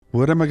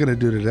What am I going to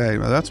do today?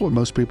 Well, that's what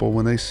most people,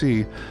 when they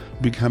see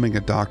becoming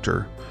a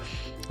doctor,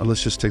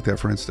 let's just take that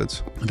for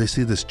instance. They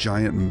see this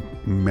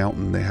giant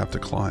mountain they have to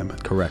climb.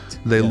 Correct.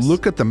 They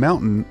look at the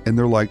mountain and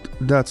they're like,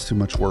 that's too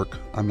much work.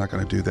 I'm not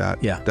going to do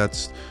that. Yeah.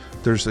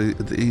 There's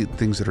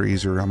things that are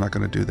easier. I'm not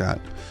going to do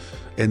that.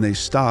 And they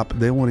stop.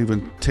 They won't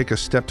even take a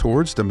step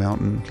towards the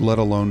mountain, let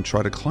alone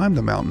try to climb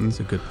the mountain. That's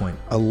a good point.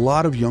 A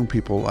lot of young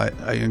people,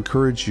 I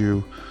encourage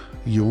you,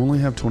 you only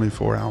have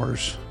 24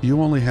 hours.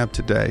 You only have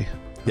today.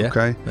 Yeah,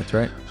 okay? That's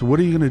right. So what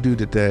are you going to do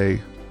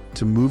today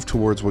to move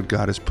towards what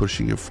God is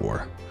pushing you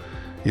for?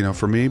 You know,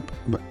 for me,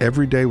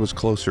 every day was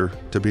closer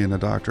to being a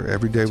doctor.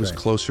 Every day was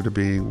closer to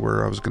being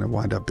where I was going to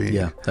wind up being.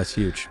 Yeah, that's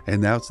huge.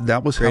 And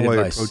that was Great how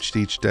advice. I approached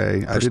each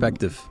day.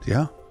 Perspective.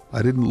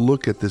 I didn't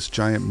look at this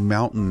giant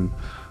mountain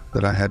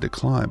that I had to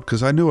climb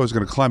because I knew I was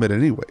going to climb it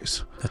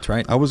anyways. That's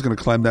right. I was going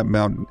to climb that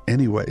mountain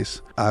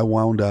anyways. I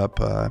wound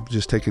up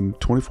just taking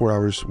 24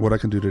 hours, what I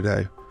can do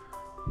today,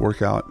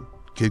 work out,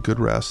 get good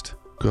rest,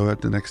 go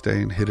out the next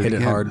day and hit it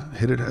again. Hard.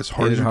 Hit it as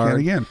hard as you can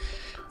again.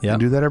 Yeah. And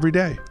do that every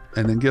day.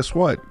 And then guess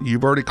what?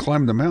 You've already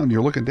climbed the mountain.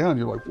 You're looking down.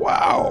 You're like,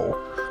 wow.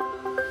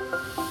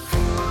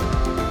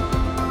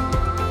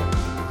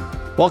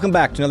 Welcome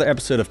back to another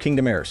episode of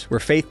Kingdom Heirs,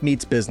 where faith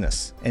meets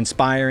business,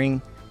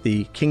 inspiring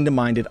the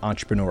kingdom-minded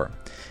entrepreneur.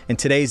 In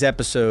today's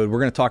episode, we're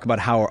going to talk about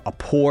how a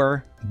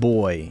poor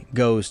boy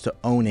goes to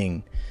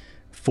owning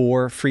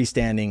 4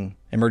 freestanding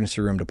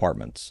emergency room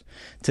departments.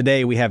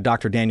 Today, we have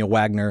Dr. Daniel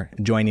Wagner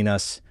joining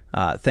us.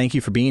 Thank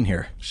you for being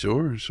here.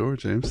 Sure,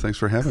 James. Thanks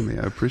for having me.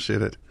 I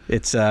appreciate it.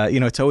 It's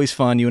it's always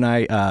fun. You and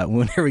I,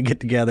 whenever we get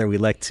together, we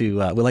like to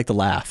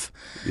laugh.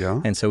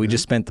 Yeah. And so we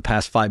just spent the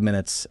past 5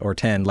 minutes or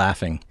 10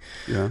 laughing.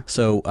 Yeah.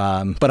 So,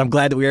 but I'm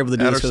glad that we were able to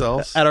do at this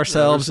ourselves. At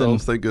ourselves.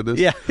 And, thank goodness.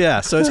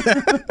 Yeah. So,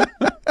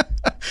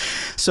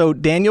 so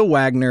Daniel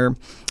Wagner,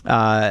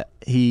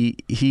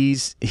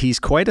 he's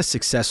quite a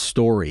success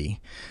story.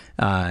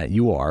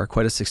 You are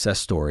quite a success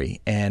story,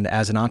 and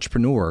as an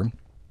entrepreneur,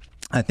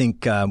 I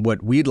think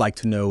what we'd like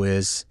to know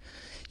is,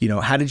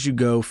 how did you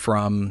go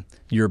from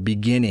your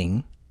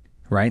beginning,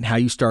 right? How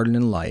you started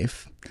in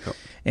life,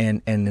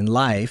 and in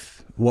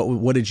life,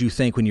 what did you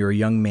think when you were a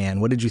young man?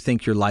 What did you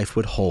think your life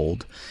would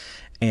hold?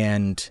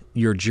 And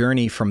your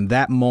journey from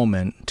that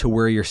moment to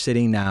where you're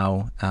sitting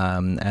now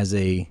as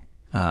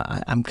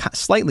I'm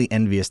slightly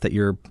envious that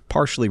you're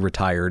partially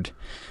retired.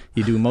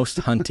 You do most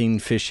hunting,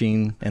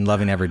 fishing, and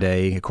loving every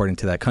day, according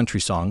to that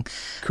country song.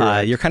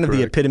 Correct, you're kind of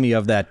the epitome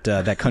of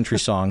that country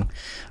song.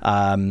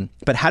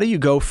 But how do you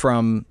go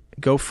from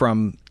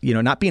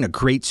not being a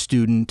great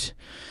student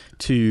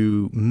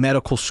to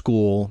medical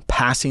school,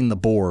 passing the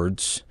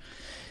boards?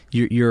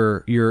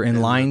 You're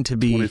in line to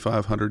be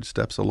 2,500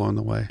 steps along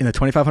the way. In the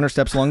 2,500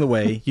 steps along the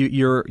way,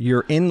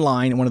 you're in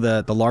line at one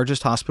of the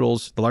largest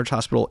hospitals, the largest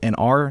hospital in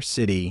our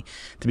city,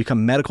 to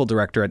become medical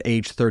director at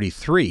age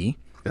 33.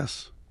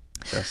 Yes.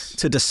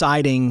 To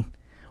deciding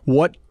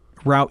what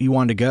route you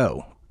want to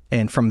go,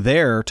 and from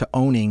there to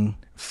owning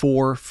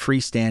 4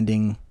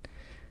 freestanding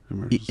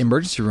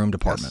emergency room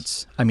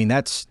departments. Yes. I mean,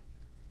 that's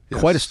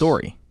quite a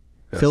story.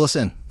 Yes. Fill us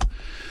in.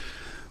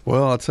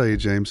 Well, I'll tell you,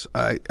 James,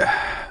 had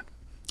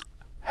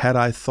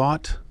I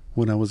thought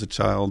when I was a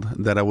child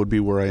that I would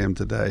be where I am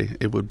today,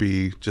 it would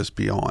be just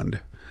beyond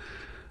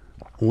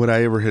what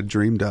I ever had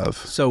dreamed of.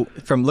 So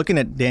from looking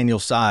at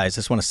Daniel's size, I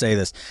just want to say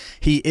this.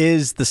 He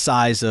is the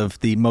size of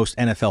the most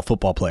NFL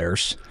football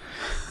players.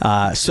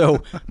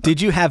 So did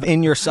you have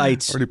in your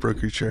sights... Already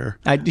broke your chair.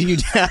 Don't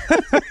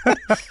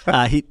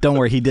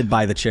worry, he did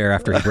buy the chair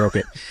after he broke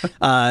it.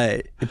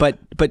 But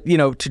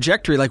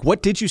trajectory, like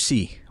what did you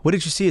see? What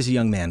did you see as a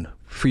young man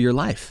for your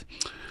life?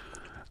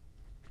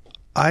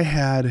 I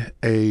had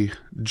a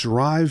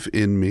drive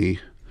in me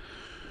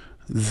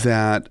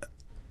that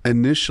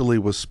initially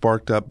was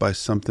sparked up by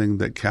something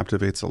that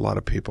captivates a lot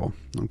of people.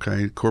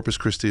 Okay. Corpus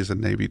Christi is a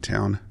Navy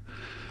town.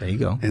 There you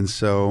go. And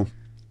so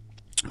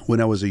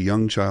when I was a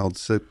young child,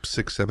 6,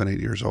 7,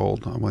 8 years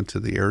old, I went to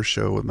the air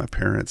show with my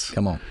parents.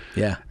 Come on.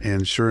 Yeah.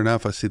 And sure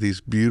enough, I see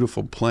these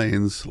beautiful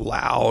planes,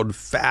 loud,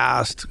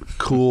 fast,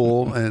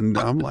 cool. And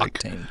I'm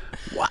like,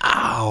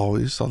 wow,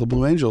 you saw the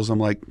Blue Angels. I'm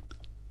like,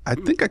 I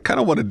think I kind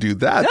of want to do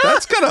that.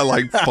 That's kind of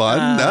like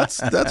fun.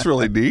 That's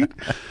really neat.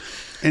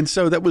 And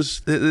so that was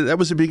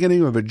the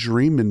beginning of a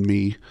dream in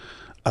me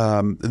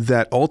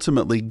that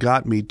ultimately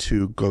got me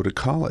to go to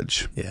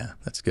college. Yeah,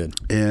 that's good.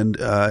 And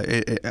I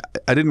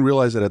didn't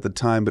realize it at the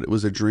time, but it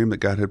was a dream that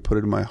God had put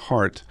in my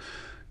heart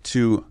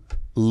to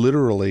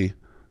literally,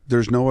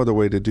 there's no other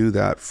way to do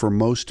that for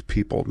most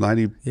people.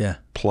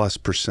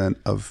 90+%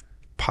 of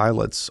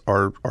pilots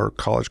are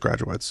college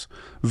graduates.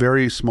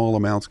 Very small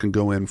amounts can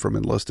go in from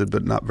enlisted,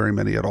 but not very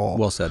many at all.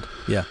 Well said.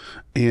 Yeah.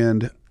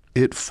 And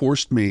it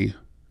forced me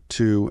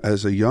to,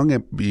 as a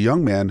young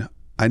man,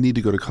 I need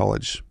to go to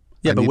college.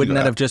 Yeah, but wouldn't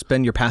that have just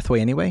been your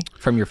pathway anyway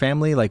from your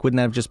family? Like, wouldn't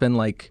that have just been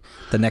like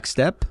the next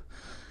step?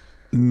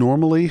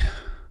 Normally,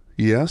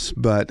 yes,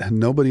 but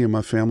nobody in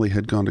my family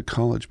had gone to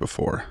college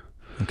before.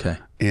 Okay.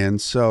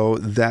 And so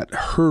that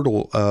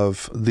hurdle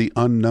of the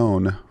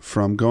unknown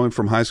from going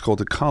from high school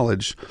to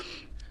college,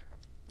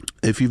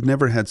 if you've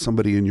never had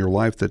somebody in your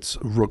life that's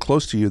real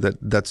close to you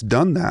that's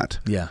done that,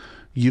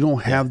 you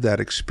don't have that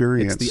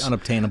experience. It's the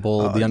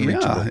unobtainable, the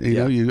unreachable.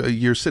 Yeah,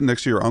 you're sitting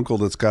next to your uncle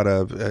that's got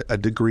a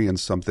degree in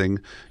something.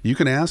 You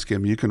can ask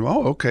him. You can,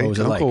 okay,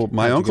 uncle,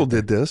 my uncle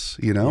did this.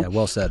 Yeah,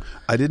 well said.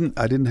 I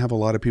didn't have a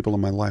lot of people in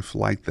my life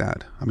like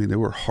that. I mean, they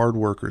were hard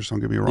workers. Don't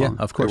get me wrong. Yeah,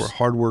 of course. They were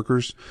hard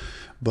workers,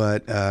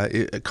 but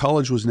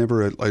college was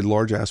never a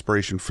large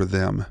aspiration for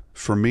them.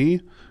 For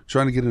me,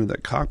 trying to get into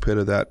that cockpit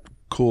of that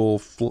cool,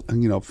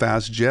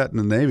 fast jet in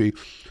the Navy,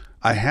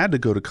 I had to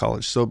go to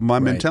college. So my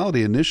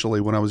mentality initially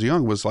when I was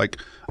young was like,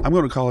 I'm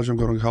going to college, I'm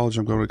going to college,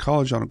 I'm going to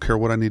college. I don't care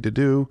what I need to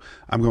do.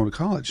 I'm going to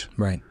college.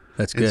 Right.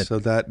 That's good. And so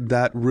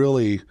that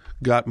really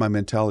got my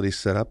mentality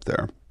set up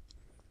there.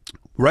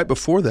 Right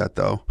before that,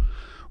 though,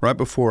 right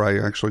before I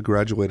actually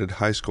graduated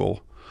high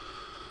school,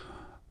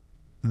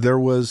 there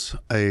was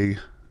a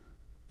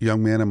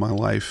young man in my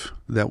life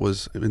that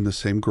was in the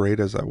same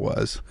grade as I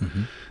was.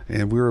 Mm-hmm.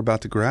 And we were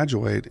about to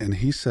graduate, and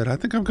he said, I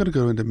think I'm going to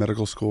go into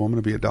medical school. I'm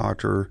going to be a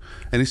doctor.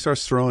 And he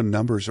starts throwing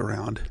numbers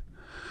around.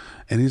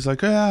 And he's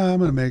like, I'm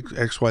going to make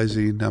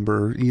XYZ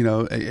number.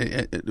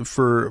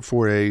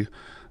 For a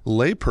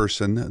lay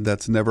person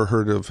that's never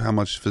heard of how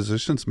much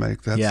physicians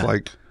make, that's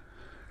like,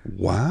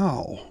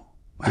 wow.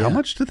 How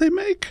much did they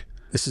make?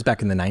 This is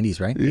back in the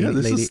 90s, right? Yeah,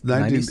 this is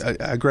 90s.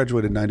 I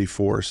graduated in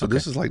 94. So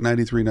this is like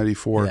 93,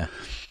 94. Yeah.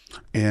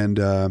 And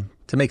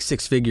to make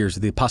six figures,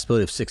 the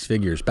possibility of six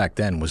figures back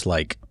then was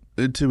like,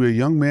 to a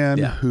young man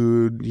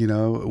who,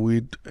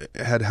 we'd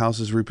had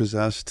houses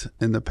repossessed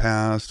in the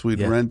past,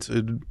 we'd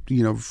rented,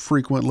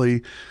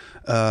 frequently.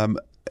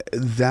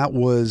 That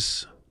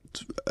was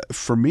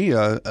for me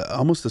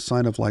almost a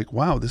sign of like,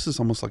 wow, this is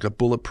almost like a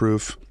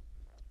bulletproof.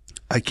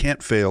 I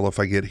can't fail if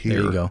I get here.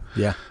 There you go.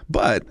 Yeah.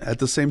 But at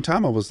the same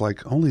time, I was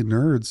like, only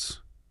nerds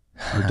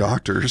are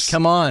doctors.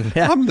 Come on.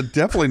 Yeah. I'm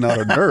definitely not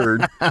a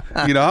nerd.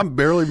 I'm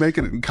barely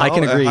making it in college. I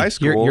can agree. High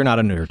school. You're not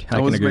a nerd.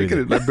 I can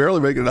agree. I'm barely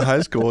making it in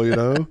high school,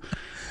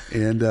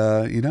 And,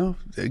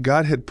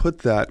 God had put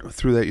that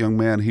through that young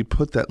man. He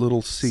put that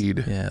little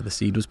seed. Yeah, the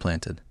seed was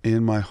planted.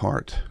 In my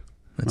heart.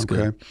 That's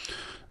good.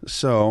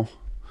 So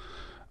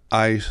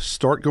I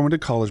start going to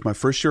college. My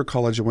first year of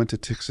college, I went to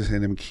Texas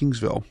A&M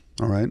Kingsville.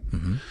 All right.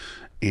 Mm-hmm.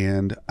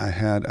 And I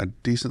had a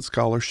decent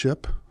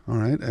scholarship. All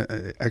right.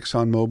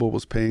 ExxonMobil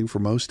was paying for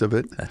most of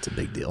it. That's a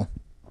big deal.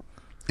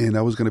 And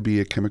I was going to be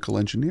a chemical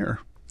engineer.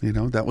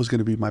 That was going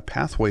to be my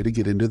pathway to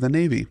get into the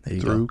Navy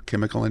through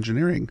chemical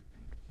engineering.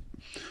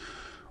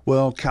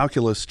 Well,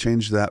 calculus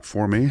changed that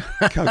for me.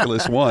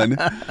 Calculus 1.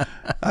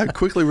 I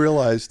quickly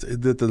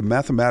realized that the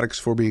mathematics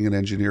for being an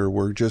engineer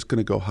were just going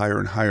to go higher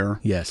and higher.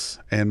 Yes.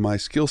 And my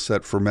skill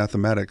set for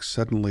mathematics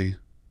suddenly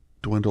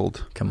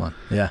dwindled. Come on.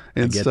 Yeah.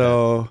 And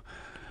so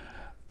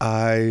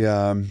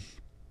I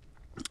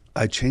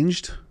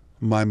changed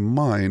my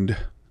mind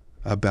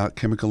about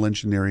chemical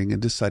engineering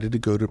and decided to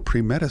go to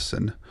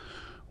pre-medicine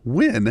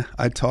when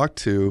I talked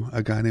to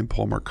a guy named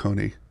Paul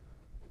Marconi,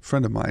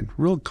 friend of mine,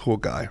 real cool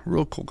guy.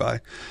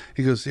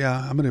 He goes,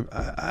 yeah, I'm going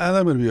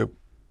to be a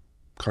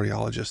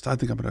cardiologist. I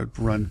think I'm going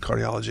to run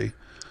cardiology.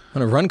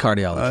 I'm going to run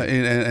cardiology.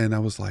 And I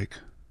was like,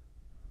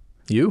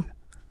 you?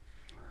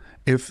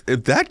 If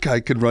that guy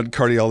could run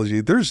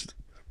cardiology,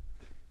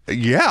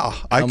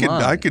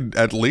 I could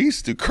at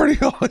least do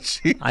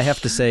cardiology. I have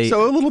to say,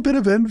 so a little bit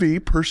of envy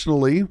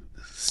personally,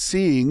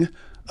 seeing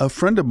a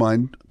friend of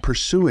mine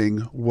pursuing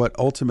what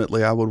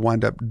ultimately I would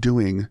wind up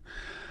doing.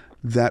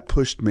 That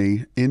pushed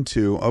me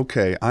into,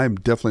 okay, I'm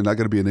definitely not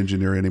going to be an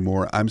engineer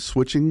anymore. I'm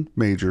switching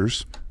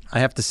majors. I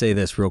have to say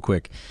this real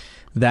quick.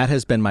 That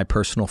has been my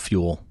personal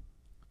fuel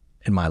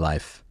in my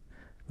life.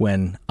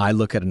 When I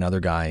look at another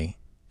guy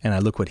and I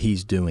look what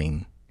he's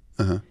doing,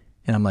 and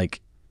I'm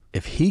like,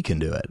 if he can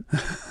do it,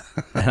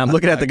 and I'm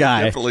looking at the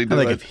guy, I'm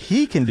like, if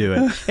he can do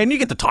it, and you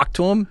get to talk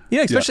to him,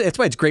 especially that's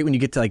why it's great when you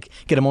get to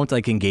get a moment to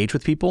engage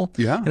with people.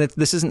 Yeah, and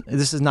this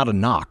is not a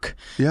knock.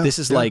 Yeah, this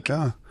is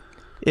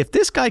if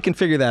this guy can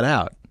figure that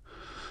out,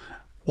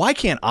 why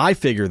can't I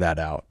figure that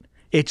out?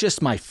 It's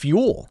just my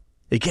fuel.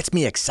 It gets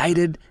me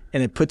excited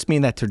and it puts me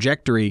in that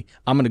trajectory.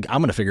 I'm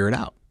gonna figure it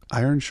out.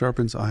 Iron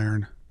sharpens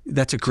iron.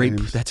 That's a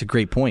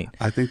great point.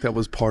 I think that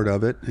was part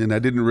of it, and I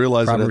didn't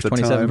realize it at the time.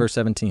 Proverbs 27 verse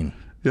 17.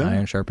 Yeah.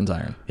 Iron sharpens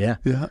iron. Yeah.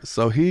 Yeah.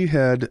 So he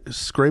had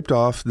scraped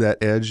off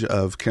that edge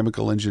of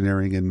chemical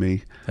engineering in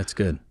me. That's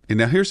good. And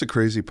now here's the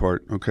crazy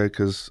part, okay?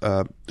 Because,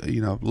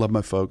 love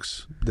my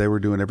folks. They were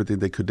doing everything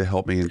they could to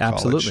help me in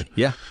college. Absolutely.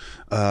 Yeah.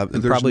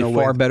 Probably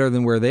far better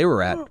than where they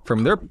were at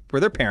from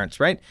their parents,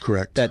 right?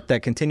 Correct.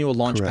 That continual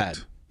launch pad.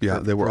 Yeah.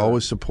 They were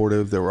always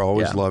supportive. They were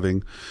always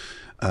loving.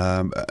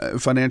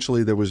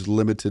 Financially, there was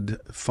limited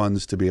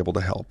funds to be able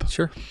to help.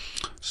 Sure.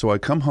 So I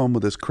come home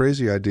with this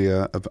crazy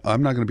idea of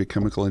I'm not going to be a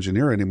chemical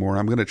engineer anymore.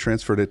 I'm going to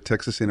transfer to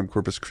Texas A&M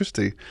Corpus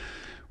Christi,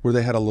 where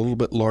they had a little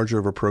bit larger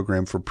of a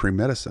program for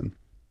pre-medicine.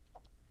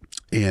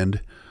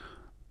 And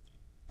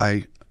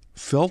I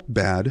felt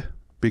bad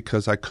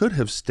because I could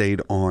have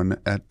stayed on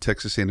at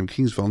Texas A&M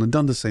Kingsville and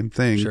done the same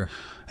thing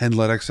and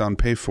let Exxon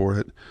pay for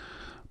it.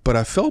 But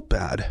I felt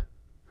bad.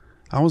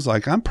 I was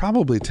like, I'm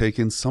probably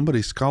taking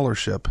somebody's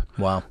scholarship.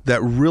 Wow.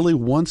 That really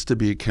wants to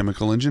be a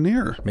chemical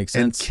engineer. Makes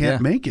sense. And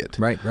can't make it.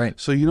 Right.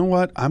 So you know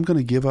what? I'm going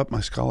to give up my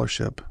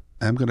scholarship.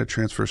 I'm going to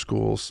transfer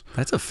schools.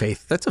 That's a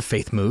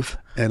faith move.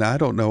 And I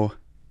don't know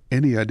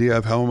any idea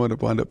of how I'm going to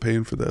wind up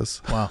paying for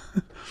this. Wow.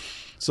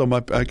 So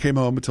I came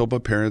home and told my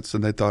parents,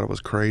 and they thought it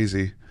was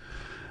crazy.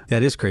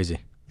 That is crazy.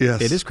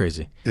 Yes. It is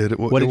crazy.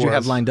 What did you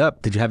have lined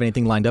up? Did you have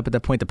anything lined up at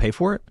that point to pay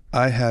for it?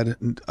 I had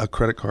a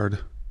credit card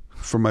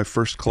for my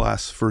first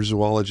class for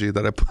zoology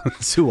that I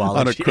put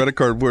on a credit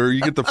card where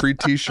you get the free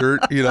T-shirt,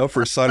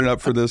 for signing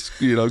up for this,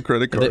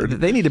 credit card.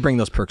 They need to bring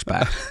those perks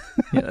back.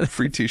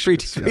 Free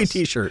T-shirt. Free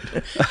T-shirt.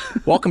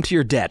 Welcome to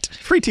your debt.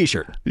 Free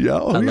T-shirt. Yeah.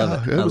 I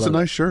love it. It was a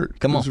nice shirt.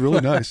 It was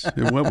really nice.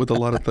 It went with a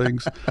lot of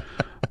things.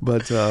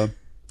 But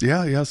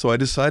yeah. So I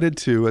decided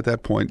to, at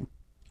that point,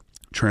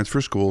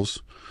 transfer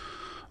schools.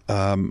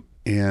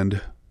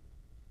 And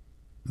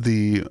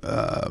the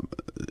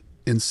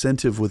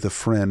incentive with a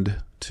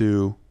friend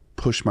to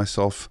push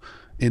myself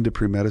into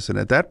pre-medicine.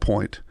 At that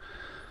point,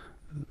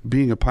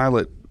 being a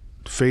pilot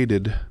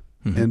faded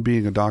and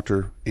being a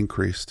doctor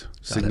increased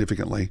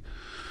significantly.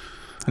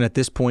 And at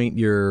this point,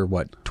 you're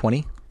what,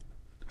 20?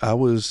 I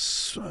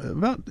was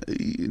about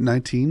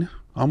 19,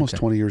 almost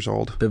 20 years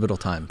old. Pivotal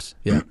times.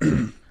 Yeah.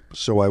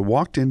 So I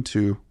walked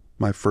into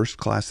my first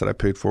class that I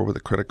paid for with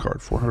a credit card,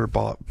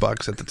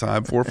 $400 at the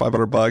time, $400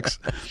 or $500.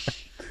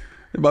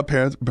 And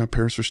my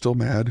parents were still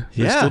mad.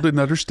 They still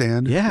didn't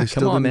understand. Yeah, they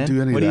still didn't do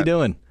any of that. What are you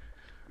doing?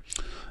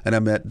 And I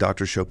met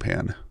Dr.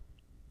 Chopin,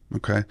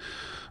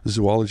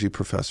 zoology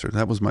professor.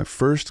 That was my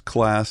first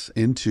class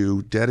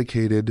into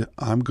dedicated,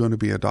 I'm going to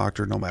be a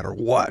doctor no matter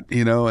what,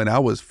 and I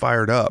was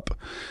fired up.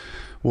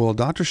 Well,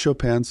 Dr.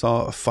 Chopin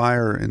saw a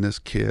fire in this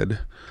kid,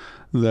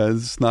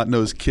 this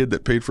snot-nosed kid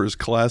that paid for his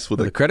class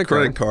with a credit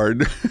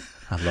card.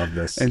 I love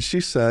this. And she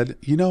said,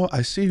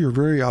 I see you're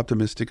very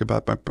optimistic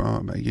about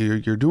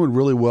you're doing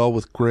really well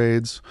with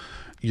grades.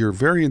 You're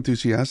very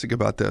enthusiastic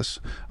about this.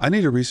 I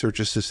need a research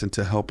assistant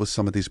to help with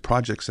some of these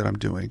projects that I'm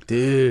doing.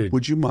 Dude.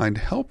 Would you mind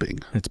helping?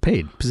 It's a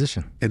paid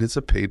position. And it's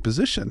a paid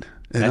position.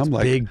 And That's I'm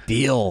like, big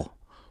deal.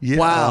 Yeah,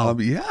 wow.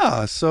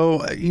 Yeah. So,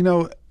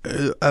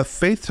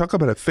 talk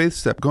about a faith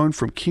step, going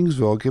from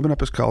Kingsville, giving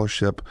up a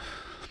scholarship.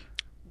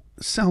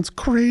 Sounds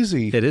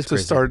crazy. It is to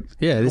crazy. Start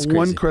it is crazy.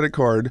 One credit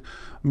card,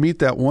 meet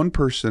that one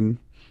person,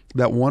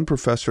 that one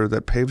professor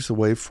that paves the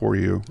way for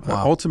you.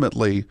 Wow.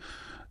 Ultimately,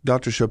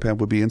 Dr. Chopin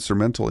would be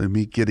instrumental in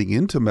me getting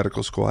into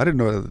medical school. I didn't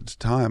know it at the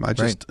time. I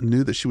just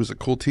knew that she was a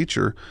cool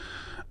teacher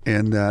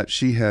and that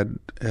she had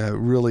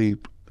really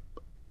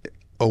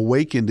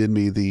awakened in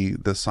me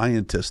the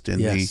scientist in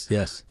me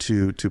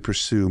to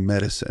pursue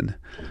medicine.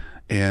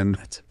 And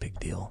that's a big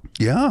deal.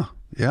 Yeah.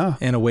 Yeah.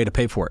 And a way to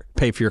pay for it.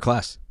 Pay for your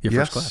class, your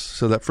first class.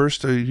 So that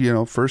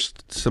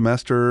first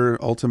semester,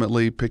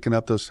 ultimately picking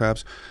up those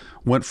tabs,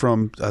 went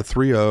from a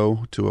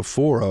 3.0 to a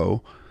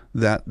 4.0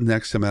 that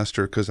next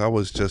semester because I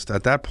was just,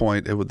 at that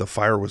point, the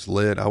fire was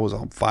lit. I was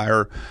on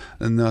fire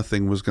and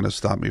nothing was going to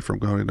stop me from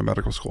going to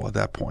medical school at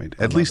that point,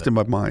 at least in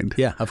my mind.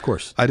 Yeah, of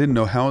course. I didn't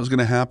know how it was going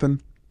to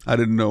happen. I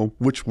didn't know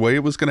which way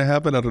it was going to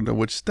happen. I don't know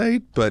which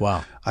state, but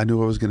I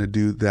knew I was going to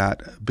do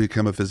that,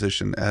 become a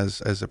physician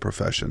as a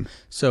profession.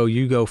 So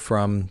you go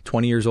from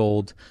 20 years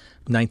old,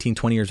 19,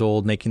 20 years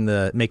old, making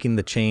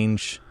the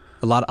change.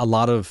 A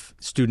lot of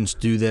students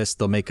do this.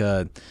 They'll make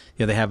they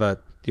have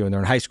when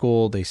they're in high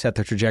school, they set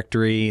their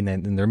trajectory and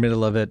then in the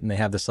middle of it and they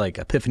have this like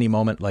epiphany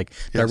moment, like,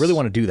 I really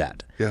want to do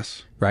that.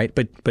 Yes. Right.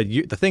 But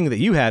the thing that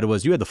you had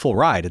was you had the full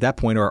ride at that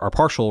point or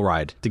partial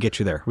ride to get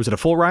you there. Was it a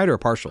full ride or a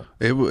partial?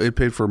 It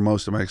paid for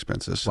most of my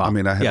expenses. Wow. I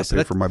mean, I had to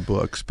pay for my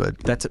books, but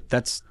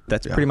that's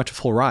pretty much a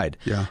full ride.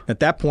 Yeah.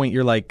 At that point,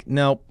 you're like,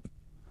 no,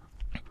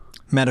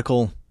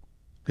 medical.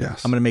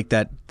 Yes. I'm going to make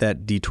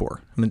that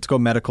detour. I'm going to go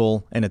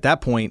medical. And at that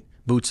point,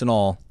 boots and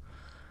all.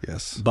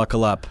 Yes.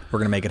 Buckle up. We're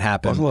going to make it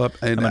happen. Buckle up.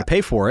 And I'm going to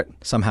pay for it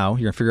somehow.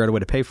 You're going to figure out a way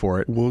to pay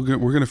for it. We're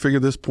going to figure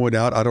this point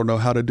out. I don't know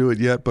how to do it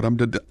yet, but I'm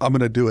going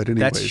to do it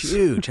anyways. That's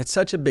huge. That's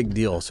such a big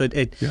deal. So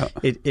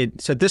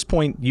so at this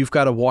point, you've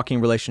got a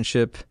walking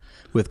relationship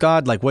with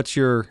God. Like,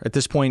 at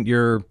this point,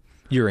 you're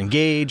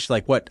engaged.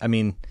 Like what? I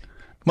mean,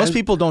 most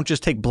people don't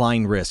just take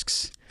blind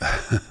risks,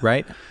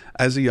 right?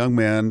 As a young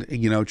man,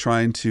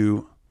 trying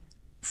to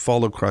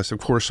follow Christ. Of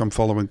course, I'm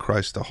following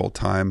Christ the whole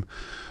time.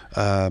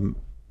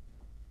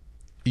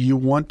 You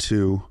want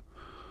to,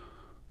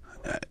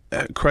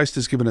 Christ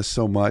has given us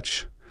so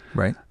much,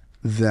 right?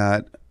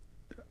 That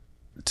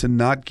to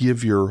not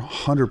give your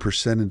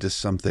 100% into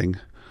something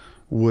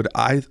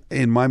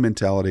in my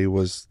mentality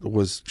was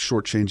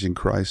shortchanging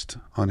Christ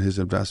on his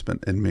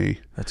investment in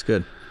me. That's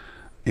good.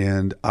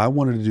 And I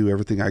wanted to do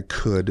everything I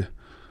could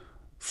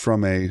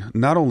from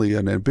not only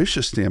an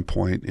ambitious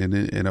standpoint and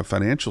in a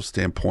financial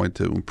standpoint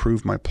to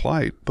improve my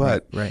plight,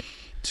 but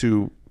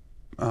to,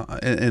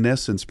 in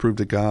essence, prove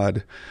to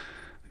God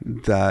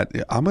that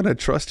I'm going to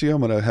trust you. I'm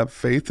going to have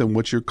faith in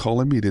what you're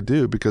calling me to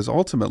do, because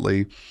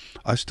ultimately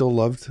I still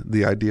loved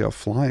the idea of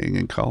flying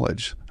in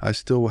college. I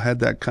still had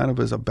that kind of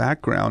as a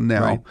background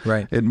now.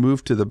 Right. It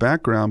moved to the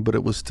background, but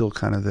it was still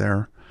kind of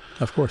there.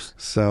 Of course.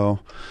 So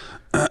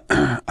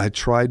I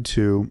tried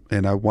to,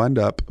 and I wound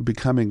up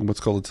becoming what's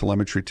called a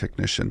telemetry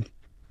technician.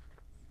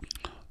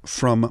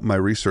 From my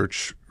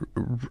research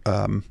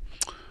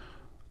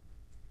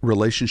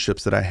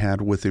relationships that I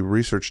had with the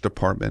research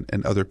department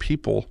and other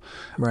people,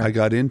 Right. I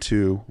got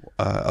into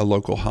a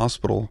local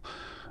hospital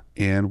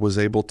and was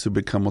able to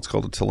become what's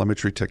called a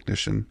telemetry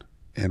technician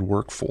and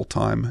work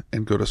full-time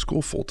and go to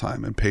school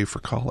full-time and pay for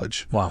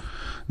college. Wow.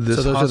 This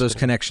So those are those hospital-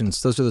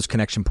 connections. Those are those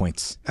connection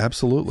points.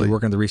 Absolutely. You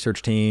work on the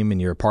research team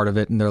and you're a part of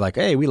it, and they're like,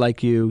 "Hey, we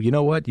like you. You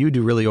know what? You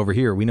do really over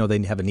here. We know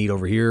they have a need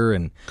over here."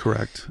 And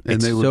Correct. And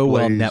it's they would so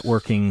well blaze-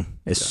 networking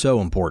is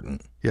so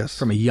important Yes.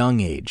 from a young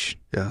age.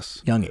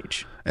 Yes. Young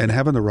age. And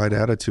having the right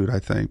attitude, I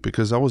think,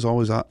 because I was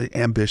always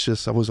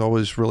ambitious. I was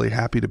always really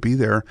happy to be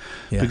there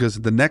Yeah.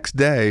 because the next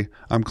day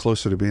I'm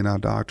closer to being a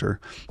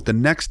doctor. The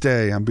next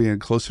day I'm being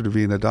closer to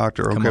being a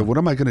doctor. Okay, on. what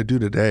am I going to do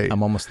today?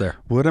 I'm almost there.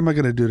 What am I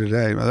going to do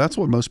today? Well, that's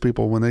what most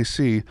people, when they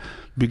see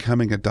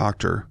becoming a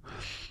doctor,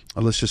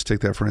 let's just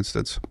take that for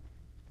instance.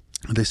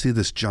 They see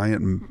this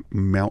giant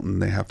mountain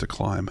they have to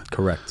climb.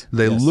 Correct.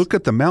 They Yes. look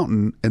at the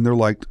mountain and they're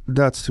like,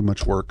 that's too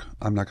much work.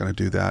 I'm not going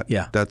to do that.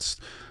 Yeah.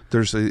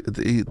 There's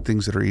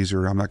things that are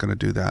easier. I'm not going to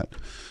do that.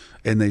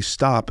 And they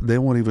stop. They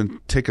won't even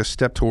take a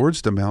step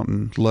towards the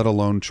mountain, let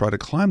alone try to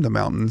climb the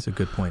mountain. That's a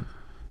good point.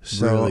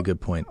 So really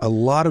good point. A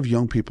lot of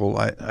young people,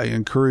 I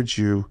encourage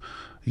you,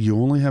 you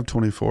only have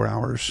 24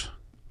 hours.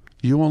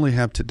 You only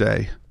have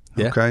today.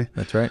 Yeah, Okay?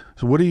 that's right.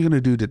 So what are you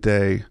going to do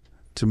today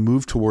to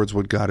move towards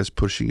what God is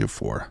pushing you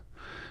for?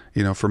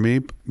 You know, for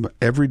me,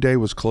 every day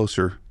was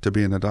closer to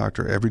being a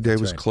doctor. Every day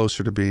was right.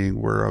 closer to being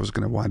where I was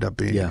going to wind up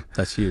being. Yeah,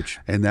 that's huge.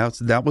 And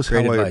that was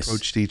Great how advice. I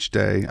approached each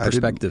day.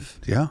 Perspective.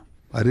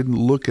 I didn't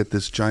look at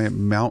this giant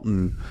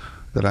mountain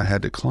that I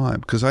had to climb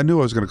because I knew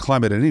I was going to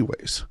climb it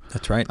anyways.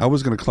 That's right. I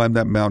was going to climb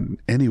that mountain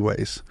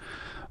anyways.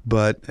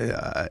 But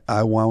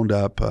I wound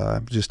up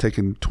just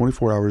taking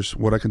 24 hours,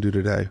 what I can do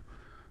today,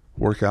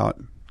 work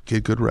out,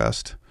 get good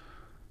rest,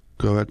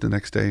 go out the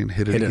next day and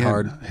hit it again.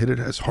 hard. Hit it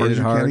as hard Hit as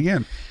it you hard. can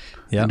again.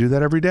 Yeah. And do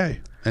that every day.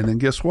 And then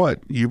guess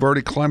what? You've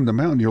already climbed the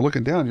mountain. You're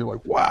looking down. You're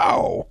like,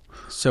 wow.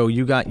 So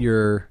you had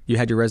your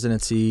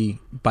residency.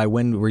 By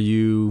when were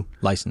you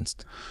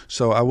licensed?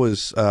 So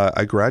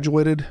I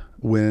graduated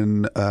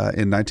in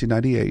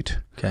 1998.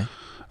 Okay.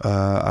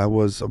 I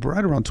was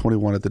right around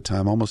 21 at the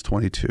time, almost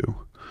 22,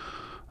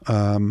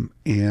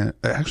 and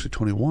actually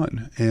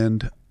 21.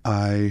 And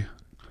I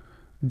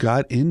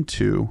got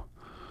into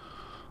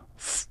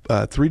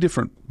 3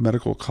 different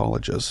medical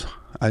colleges.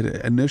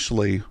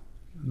 Initially,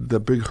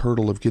 the big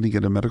hurdle of getting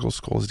into medical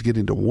school is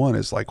getting to one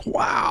is like,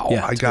 wow,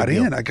 Yeah, I it's a got big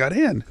deal. in. I got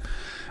in.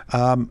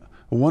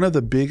 One of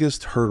the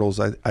biggest hurdles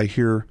I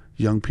hear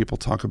young people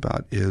talk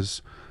about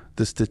is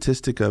the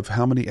statistic of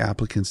how many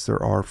applicants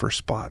there are for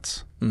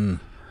spots.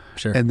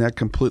 Sure. And that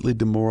completely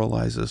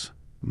demoralizes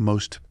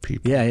most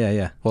people.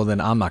 Yeah. Well,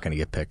 then I'm not going to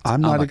get picked.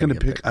 I'm not going to gonna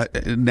pick. get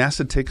picked.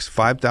 NASA takes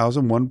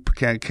 5,000, one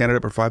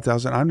candidate for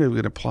 5,000. I'm not even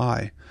going to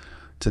apply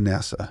to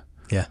NASA.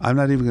 Yeah. I'm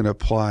not even going to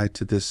apply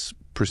to this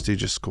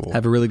prestigious school.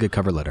 Have a really good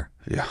cover letter.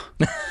 Yeah.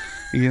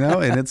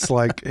 And it's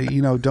like,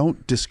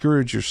 don't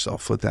discourage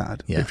yourself with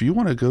that. Yeah. If you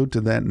want to go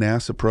to that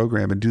NASA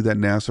program and do that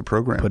NASA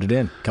program, Put it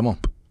in. Come on.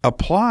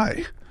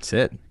 apply. That's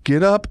it.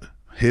 Get up,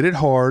 hit it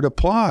hard,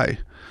 apply.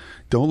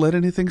 Don't let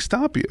anything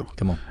stop you.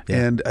 Come on.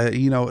 Yeah.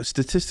 And,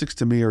 statistics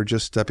to me are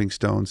just stepping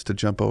stones to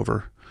jump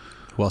over.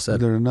 Well said.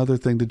 They're another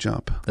thing to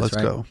jump. That's Let's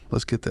right. go.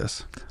 Let's get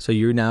this. So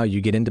you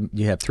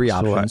have 3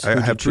 options. So I Who'd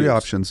you have 3 choose?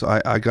 options.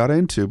 I got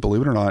into,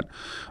 believe it or not,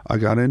 I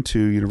got into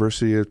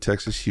University of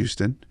Texas,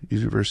 Houston,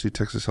 University of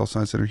Texas Health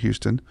Science Center,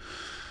 Houston,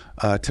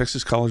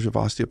 Texas College of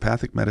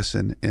Osteopathic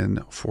Medicine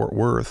in Fort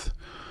Worth,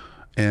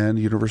 and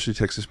University of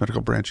Texas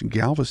Medical Branch in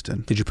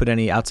Galveston. Did you put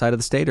any outside of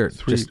the state, or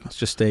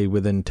just stay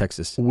within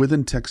Texas?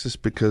 Within Texas,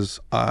 because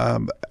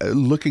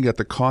looking at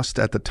the cost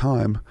at the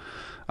time,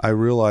 I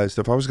realized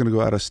if I was going to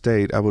go out of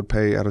state, I would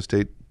pay out of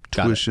state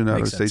Got it. tuition, out of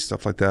Makes state sense.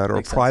 stuff like that, or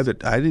Makes sense.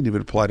 private. I didn't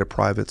even apply to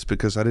privates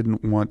because I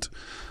didn't want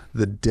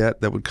the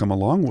debt that would come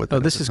along with it. Oh,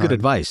 at this the is good time.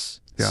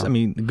 advice. Yeah. I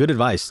mean, good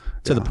advice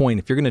to the point.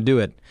 If you're going to do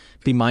it,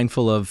 be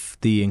mindful of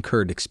the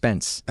incurred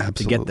expense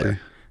to get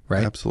there.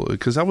 Right? Absolutely.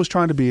 Because I was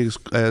trying to be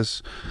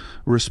as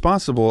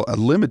responsible,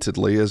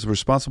 limitedly as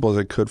responsible as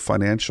I could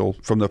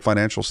from the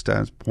financial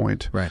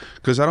standpoint. Right.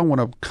 Because I don't want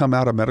to come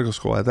out of medical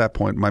school. At that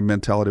point, my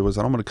mentality was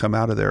I don't want to come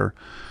out of there,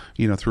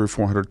 $300,000 or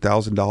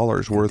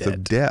 $400,000 worth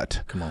of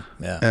debt. Come on.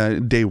 Yeah.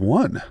 Day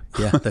one.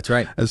 Yeah, that's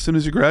right. As soon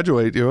as you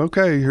graduate,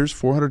 okay, here's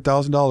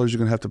 $400,000 you're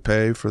going to have to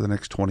pay for the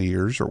next 20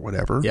 years or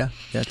whatever. Yeah.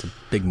 It's a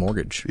big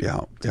mortgage.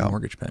 Yeah. It's a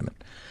mortgage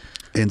payment.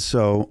 And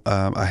so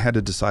I had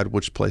to decide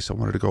which place I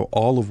wanted to go,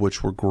 all of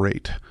which were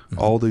great. Mm-hmm.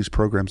 All these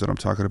programs that I'm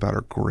talking about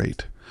are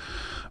great.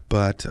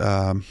 But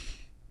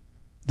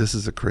this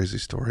is a crazy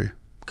story.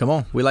 Come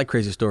on. We like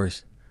crazy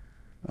stories.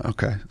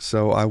 Okay.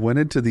 So I went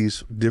into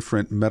these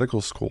different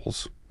medical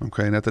schools.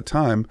 Okay. And at the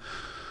time,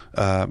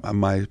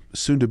 my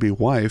soon-to-be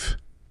wife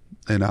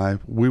and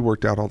we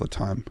worked out all the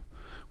time.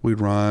 We'd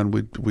run,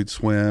 we'd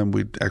swim,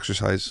 we'd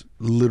exercise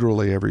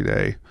literally every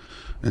day.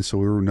 And so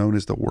we were known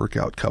as the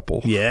workout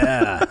couple.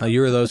 Yeah. Oh,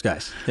 you were those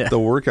guys. Yeah. The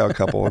workout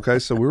couple. Okay.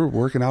 So we were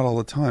working out all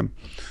the time.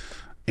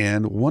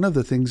 And one of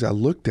the things I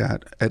looked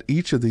at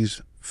each of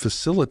these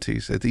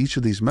facilities, at each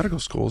of these medical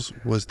schools,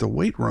 was the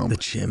weight room. The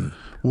gym.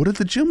 What did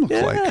the gym look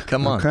like?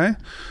 Come on. Okay.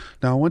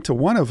 Now I went to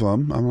one of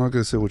them. I'm not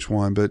going to say which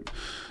one, but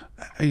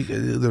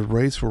the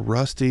rates were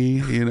rusty.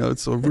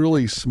 It's a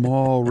really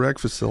small rec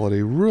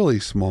facility, really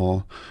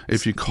small.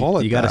 If you call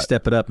it, you got to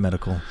step it up,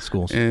 medical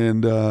schools.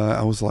 And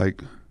I was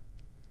like,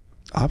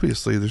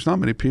 obviously, there's not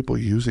many people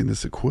using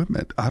this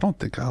equipment. I don't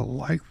think I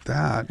like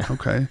that.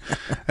 Okay.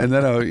 And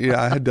then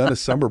I had done a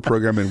summer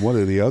program in one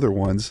of the other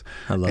ones.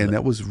 I love and it.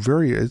 that was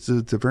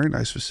it's a very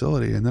nice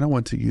facility. And then I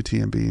went to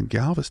UTMB in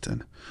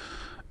Galveston,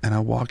 and I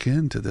walk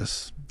into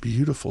this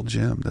beautiful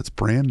gym that's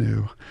brand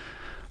new.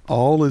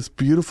 All this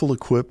beautiful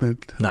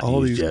equipment, Not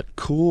all used these yet.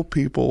 cool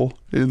people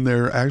in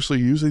there actually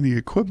using the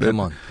equipment. Come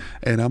on.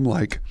 And I'm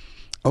like,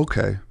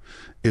 okay,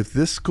 if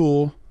this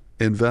school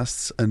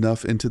invests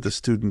enough into the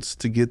students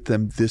to get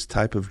them this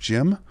type of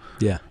gym,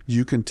 Yeah.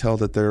 you can tell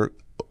that they're,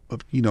 a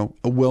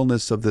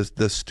wellness of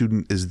the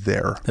student is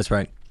there. That's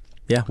right.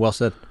 Yeah. Well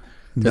said.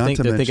 They're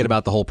thinking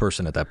about the whole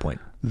person at that point.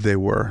 They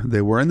were,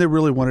 and they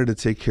really wanted to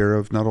take care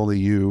of not only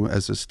you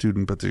as a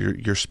student, but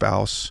your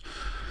spouse.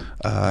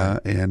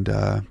 And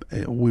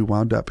we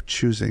wound up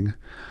choosing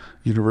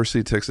University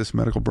of Texas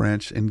Medical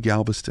Branch in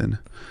Galveston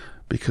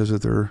because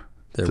of their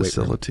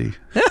facility,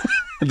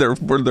 their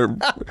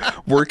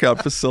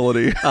workout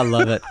facility. I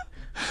love it.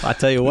 I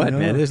tell you what,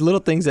 man, there's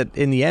little things that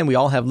in the end, we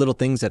all have little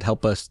things that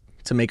help us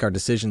to make our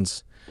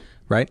decisions,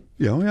 right?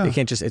 Yeah.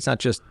 It's not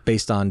just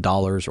based on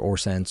dollars or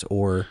cents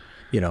or,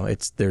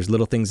 there's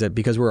little things that,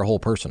 because we're a whole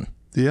person.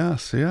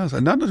 Yes.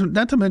 And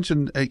not to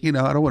mention, I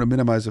don't want to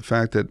minimize the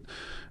fact that,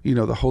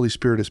 the Holy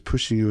Spirit is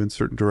pushing you in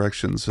certain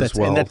directions as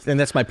well. And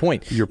that's my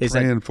point. You're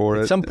praying for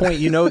it. At some point,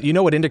 you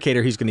know what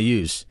indicator he's going to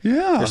use.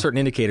 Yeah. There's certain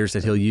indicators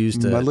that he'll use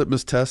to. My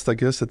litmus test, I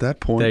guess, at that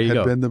point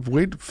had been the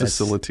weight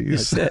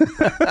facilities. That's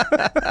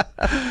it.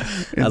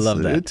 I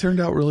love that. It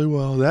turned out really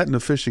well. That and the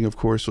fishing, of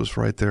course, was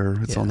right there.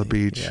 It's on the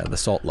beach. Yeah, the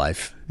salt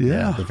life.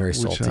 Yeah. The very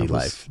salty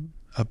life.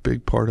 A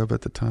big part of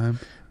at the time.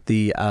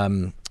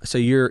 So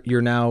you're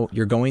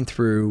going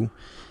through.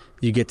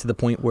 You get to the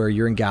point where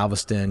you're in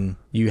Galveston.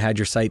 You had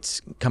your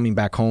sights coming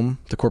back home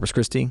to Corpus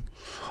Christi.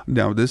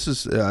 Now, this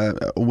is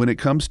when it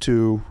comes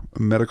to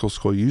medical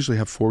school. You usually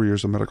have 4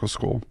 years of medical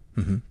school.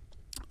 Mm-hmm.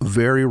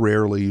 Very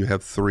rarely you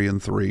have 3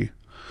 and 3,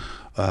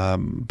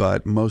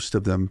 but most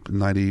of them,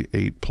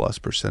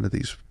 98+% of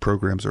these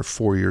programs are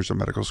 4 years of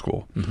medical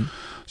school. Mm-hmm.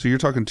 So you're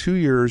talking 2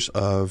 years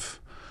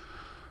of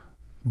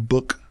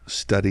book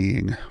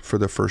studying for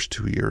the first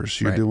 2 years.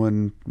 You're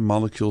doing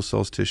molecule,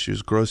 cells,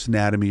 tissues, gross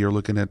anatomy. You're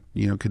looking at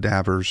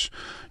cadavers.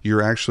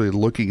 You're actually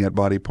looking at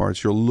body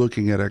parts. You're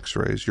looking at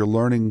X-rays. You're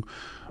learning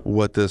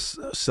what this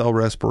cell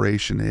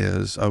respiration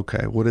is.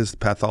 Okay, what does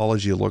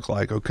pathology look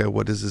like? Okay,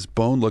 what does this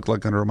bone look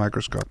like under a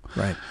microscope?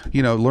 Right.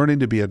 Learning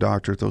to be a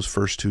doctor those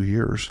first 2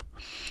 years.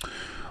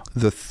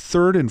 The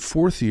third and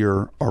fourth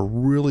year are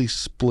really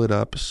split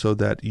up so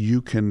that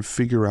you can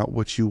figure out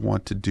what you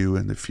want to do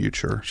in the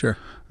future. Sure.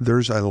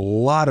 There's a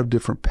lot of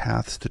different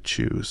paths to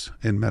choose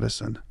in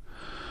medicine.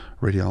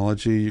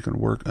 Radiology, you can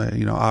work,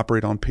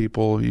 operate on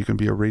people. You can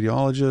be a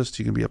radiologist.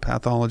 You can be a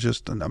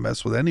pathologist and not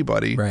mess with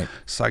anybody. Right.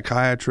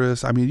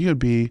 Psychiatrist. I mean, you can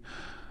be,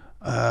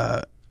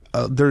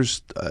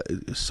 there's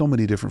so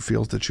many different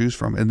fields to choose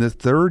from. In the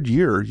third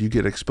year, you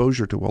get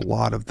exposure to a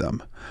lot of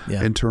them.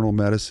 Yeah. Internal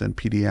medicine,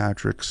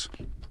 pediatrics.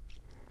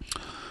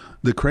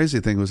 The crazy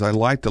thing was I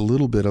liked a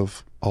little bit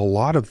of a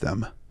lot of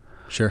them.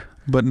 Sure.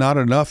 But not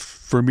enough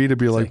for me to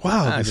be like,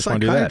 wow, the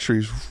psychiatry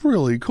is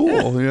really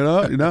cool.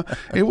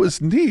 It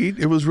was neat.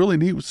 It was really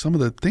neat with some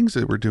of the things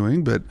that we're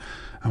doing, but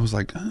I was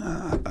like,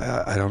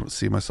 I don't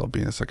see myself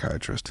being a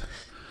psychiatrist.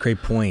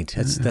 Great point.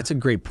 That's a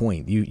great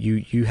point.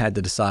 You had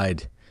to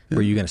decide,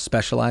 were you going to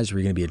specialize or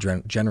were you going to be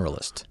a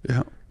generalist?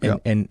 Yeah.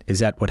 And is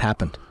that what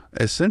happened?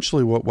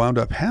 Essentially what wound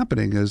up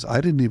happening is I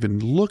didn't even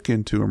look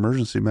into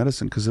emergency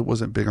medicine because it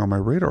wasn't big on my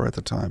radar at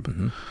the time.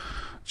 Mm-hmm.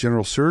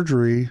 General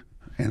surgery,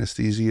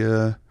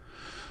 anesthesia,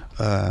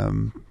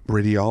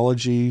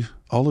 radiology,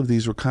 all of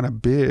these were kind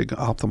of big,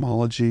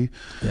 ophthalmology,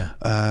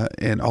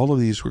 and all of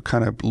these were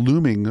kind of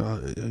looming.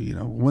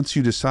 Once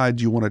you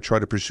decide you want to try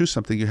to pursue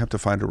something, you have to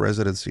find a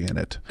residency in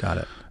it. Got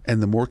it. And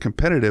the more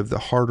competitive, the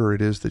harder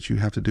it is that you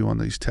have to do on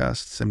these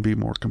tests and be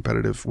more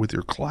competitive with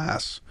your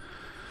class.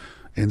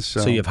 And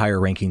so you have higher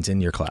rankings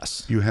in your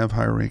class. You have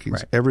higher rankings.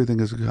 Right. Everything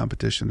is a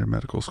competition in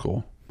medical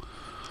school.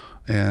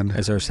 And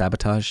is there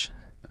sabotage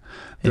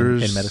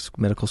in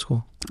medical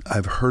school?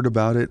 I've heard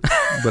about it,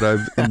 but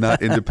I've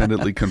not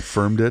independently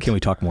confirmed it. Can we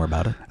talk more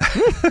about it?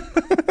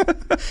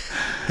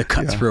 The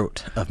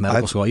cutthroat of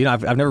medical school.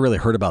 I've never really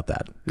heard about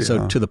that. Yeah.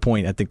 So to the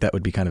point, I think that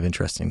would be kind of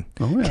interesting.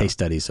 Case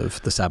studies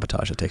of the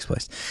sabotage that takes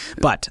place.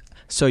 But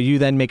so you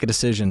then make a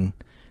decision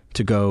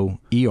to go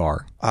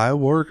ER. I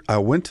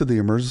went to the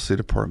emergency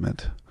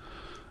department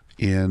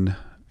in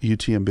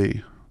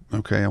UTMB.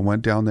 Okay, I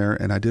went down there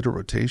and I did a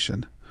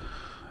rotation.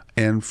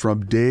 And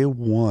from day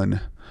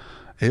one,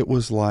 it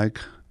was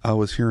like I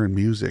was hearing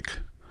music,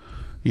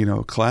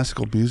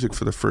 classical music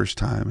for the first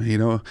time.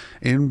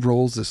 In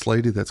rolls this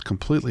lady that's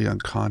completely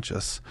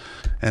unconscious.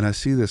 And I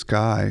see this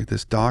guy,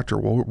 this doctor,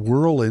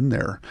 whirl in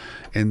there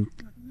and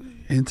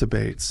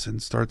intubates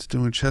and starts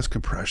doing chest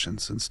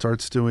compressions and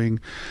starts doing,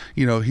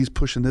 he's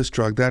pushing this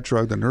drug, that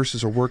drug. The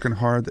nurses are working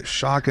hard. They're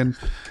shocking.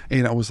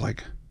 And I was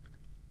like,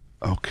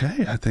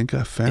 okay, I think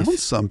I found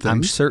something.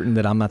 I'm certain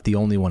that I'm not the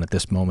only one at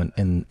this moment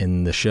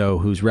in the show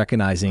who's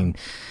recognizing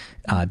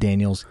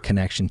Daniel's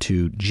connection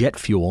to jet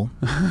fuel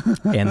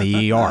and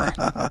the ER.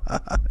 Yeah,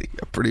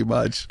 pretty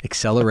much.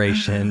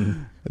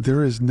 Acceleration.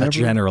 There is never...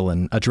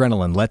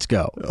 Adrenaline, let's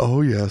go.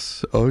 Oh,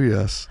 yes. Oh,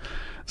 yes.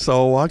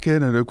 So I walk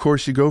in, and of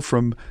course you go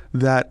from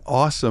that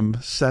awesome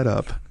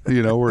setup,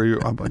 where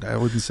I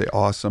wouldn't say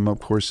awesome. Of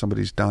course,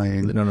 somebody's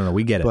dying. No,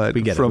 we get it. But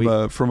we get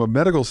it. From a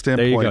medical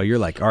standpoint, there you go. You're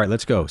like, all right,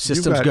 let's go.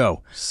 Systems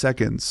go.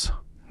 Seconds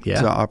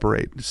to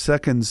operate,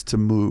 seconds to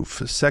move,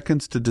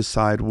 seconds to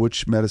decide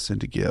which medicine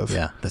to give.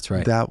 Yeah, that's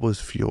right. That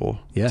was fuel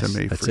to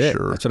me for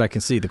sure. That's what I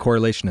can see. The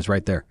correlation is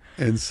right there.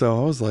 And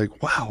so I was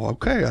like, wow,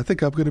 okay, I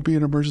think I'm going to be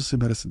an emergency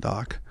medicine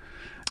doc.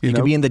 You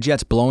can be in the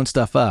jets blowing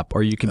stuff up,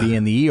 or you can be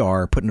in the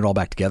ER putting it all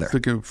back together.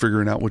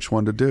 Figuring out which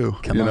one to do.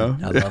 Come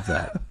on. I love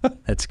that.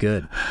 That's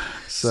good.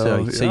 So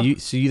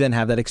you then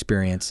have that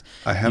experience.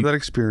 I have that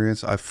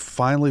experience. I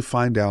finally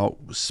find out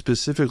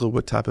specifically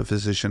what type of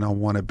physician I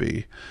want to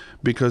be,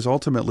 because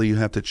ultimately you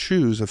have to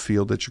choose a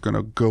field that you're going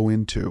to go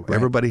into. Right.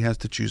 Everybody has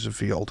to choose a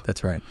field.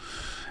 That's right.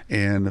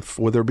 And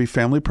whether it be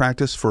family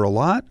practice for a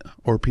lot,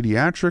 or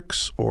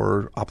pediatrics,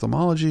 or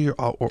ophthalmology,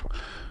 or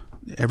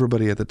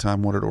everybody at the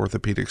time wanted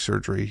orthopedic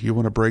surgery. You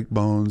want to break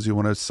bones, you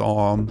want to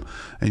saw them,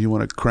 and you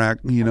want to crack,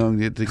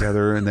 get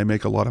together, and they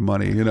make a lot lot of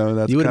money.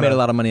 That's you would have made a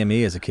lot of money on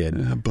me as a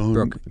kid.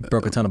 Broke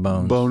a ton of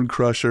bones. Bone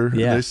crusher.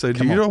 Yeah, and they said,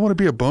 you don't want to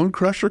be a bone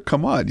crusher?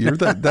 Come on, you're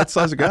that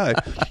size of guy.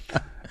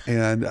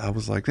 And I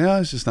was like,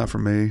 no, it's just not for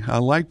me. I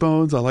like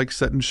bones. I like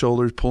setting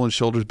shoulders, pulling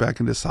shoulders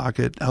back into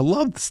socket. I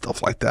love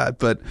stuff like that.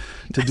 But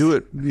to do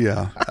it,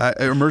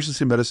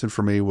 emergency medicine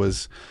for me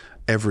was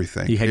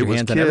everything. You had your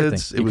hands on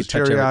everything. It was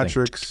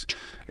geriatrics.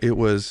 It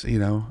was,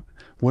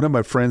 one of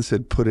my friends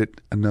had put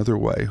it another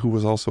way, who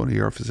was also an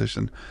ER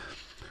physician.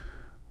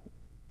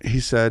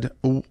 He said,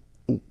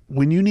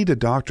 when you need a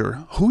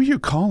doctor, who are you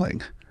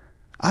calling?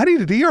 I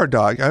need an ER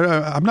doc.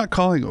 I'm not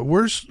calling.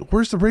 Where's the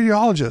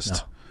radiologist? No.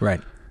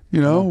 Right.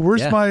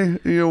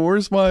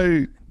 Where's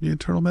my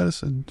internal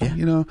medicine?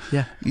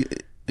 Yeah.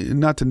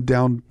 Not to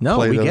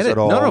downplay we those get it. at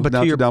all.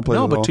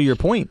 But to your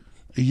point.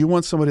 You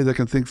want somebody that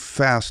can think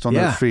fast on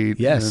their feet.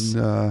 Yes.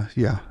 And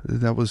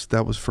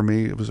that was for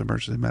me. It was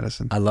emergency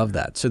medicine. I love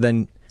that. So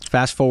then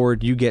fast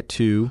forward, you get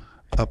to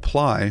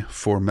apply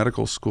for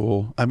medical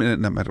school. I mean,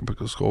 not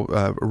medical school,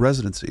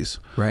 residencies.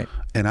 Right.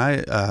 And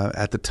I,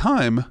 at the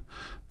time,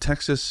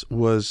 Texas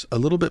was a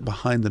little bit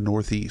behind the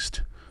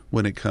Northeast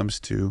when it comes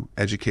to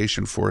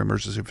education for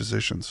emergency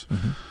physicians.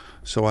 Mm-hmm.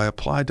 So I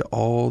applied to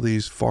all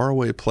these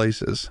faraway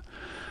places.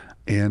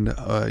 And,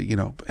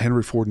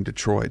 Henry Ford in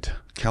Detroit,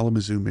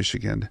 Kalamazoo,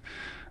 Michigan,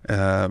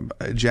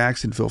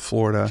 Jacksonville,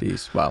 Florida.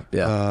 Jeez, wow,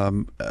 yeah.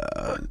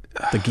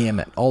 The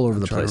gamut, all over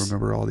the place. I'm trying to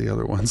remember all the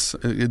other ones.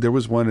 There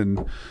was one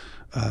in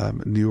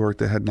New York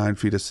that had 9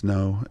 feet of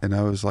snow, and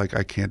I was like,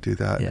 I can't do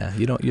that. Yeah,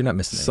 you're not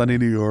missing it. Sunny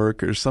New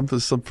York, or some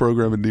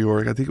program in New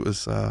York. I think it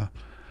was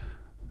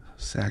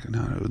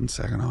Saginaw. No, it wasn't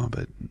Saginaw,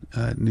 but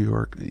New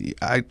York.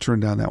 I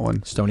turned down that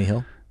one. Stony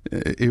Hill?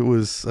 It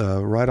was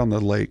right on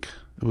the lake.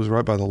 It was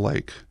right by the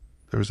lake.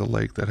 There's a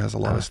lake that has a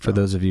lot of snow. For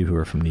those of you who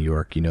are from New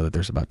York, you know that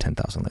there's about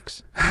 10,000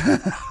 lakes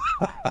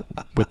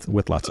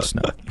with lots of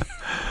snow.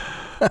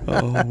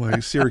 Oh, my.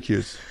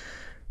 Syracuse.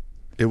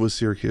 It was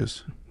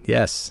Syracuse.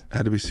 Yes.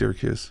 Had to be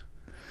Syracuse.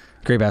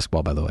 Great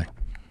basketball, by the way.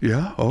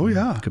 Yeah. Oh,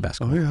 yeah. Good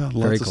basketball. Oh, yeah.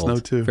 Lots of snow,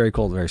 too. Very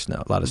cold, very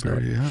snow. A lot of snow.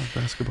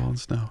 Basketball and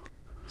snow.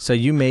 So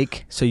you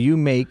make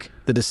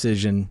the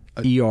decision,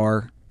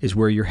 ER is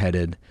where you're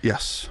headed.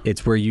 Yes.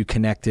 It's where you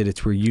connected.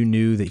 It's where you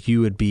knew that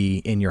you would be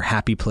in your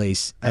happy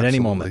place at any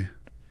moment.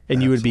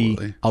 And you would be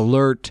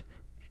alert,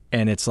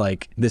 and it's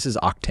like, this is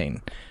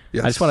octane.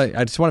 Yes.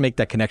 I just want to make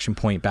that connection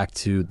point back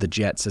to the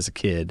jets as a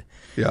kid.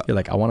 Yeah. You're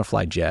like, I want to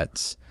fly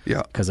jets.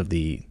 Yeah. Because of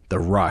the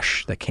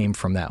rush that came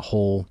from that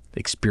whole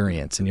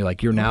experience. And you're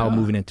like, you're now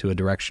moving into a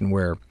direction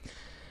where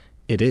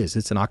it's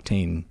an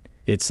octane.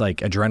 It's like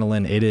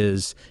adrenaline. It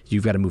is,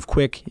 you've got to move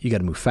quick. You got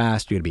to move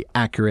fast. You got to be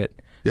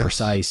accurate,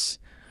 precise.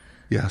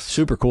 Yes.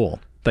 Super cool.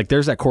 Like,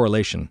 there's that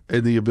correlation.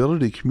 And the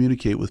ability to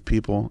communicate with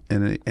people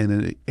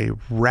in a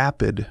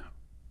rapid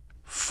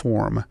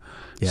form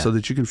so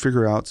that you can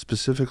figure out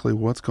specifically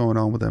what's going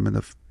on with them in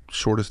the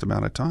shortest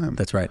amount of time.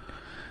 That's right.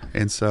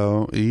 And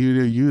so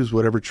you use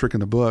whatever trick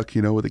in the book,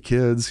 with the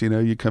kids,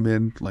 you come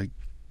in like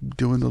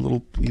doing the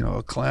little,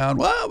 a clown.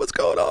 Wow, what's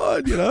going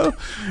on?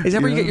 Is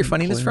that where you get your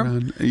funniness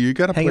from? You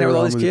got to play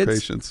around with your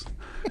patients.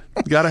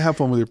 You got to have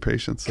fun with your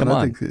patients. Come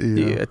on.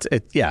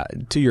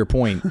 To your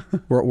point,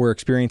 we're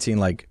experiencing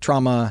like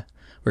trauma.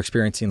 We're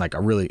experiencing like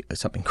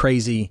something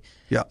crazy.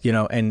 Yeah.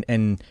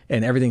 And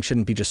everything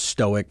shouldn't be just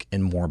stoic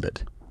and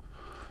morbid,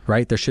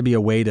 right? There should be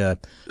a way to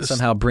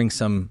somehow bring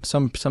some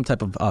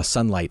type of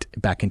sunlight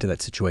back into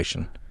that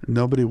situation.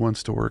 Nobody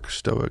wants to work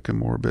stoic and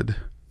morbid,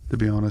 to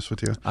be honest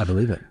with you. I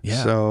believe it.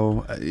 Yeah.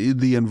 So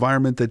the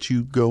environment that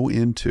you go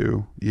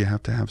into, you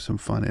have to have some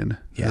fun in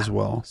as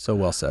well. So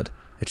well said.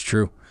 It's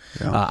true.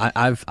 Yeah.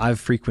 I've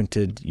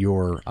frequented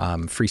your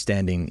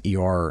freestanding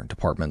ER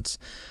departments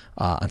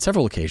on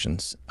several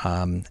occasions,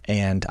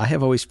 and I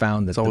have always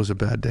found that it's always a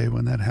bad day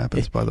when that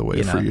happens. By the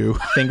way, for you,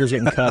 fingers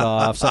getting cut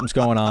off, something's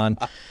going on,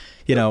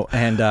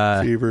 and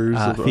fevers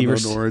of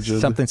unknown origin,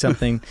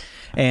 something.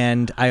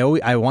 And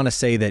I want to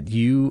say that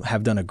you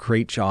have done a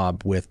great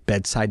job with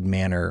bedside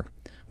manner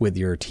with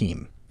your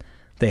team.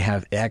 They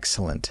have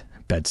excellent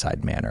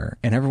bedside manner,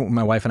 and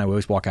my wife and I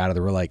always walk out of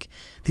there, we're like,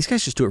 these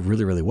guys just do it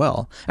really, really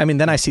well. I mean,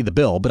 then I see the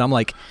bill, but I'm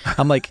like,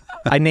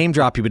 I name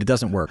drop you, but it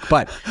doesn't work.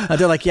 But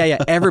they're like, yeah,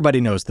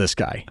 everybody knows this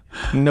guy.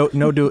 No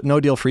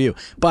deal for you.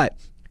 But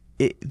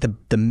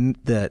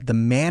the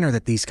manner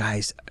that these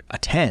guys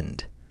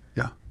attend,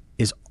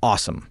 is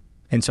awesome.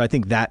 And so I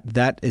think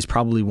that is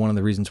probably one of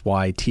the reasons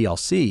why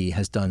TLC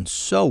has done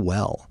so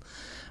well.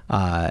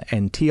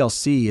 And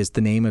TLC is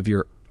the name of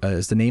your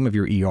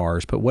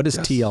ERs. But what is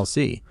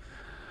TLC?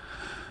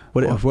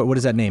 What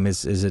is that name?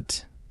 Is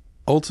it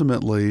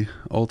ultimately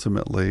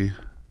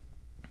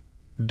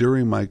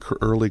during my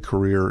early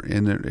career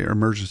in an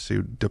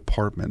emergency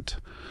department,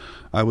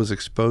 I was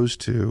exposed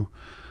to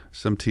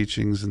some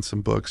teachings and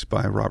some books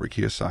by Robert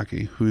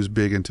Kiyosaki, who's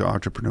big into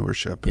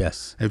entrepreneurship.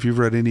 Yes. If you've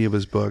read any of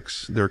his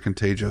books, they're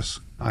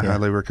contagious. I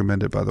highly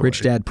recommend it, by the way.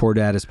 Rich Dad, Poor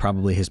Dad is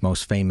probably his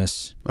most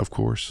famous. Of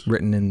course.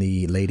 Written in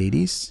the late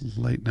 80s?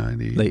 Late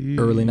 90s.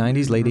 Early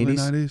 90s, late early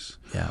 80s? 90s.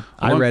 Yeah.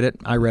 I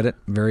read it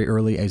very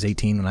early. I was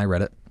 18 when I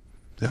read it.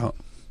 Yeah.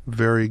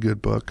 Very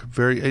good book.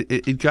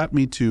 It got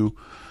me to,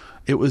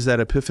 it was that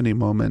epiphany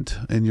moment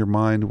in your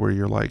mind where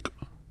you're like,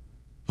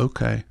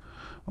 okay,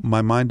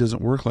 my mind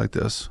doesn't work like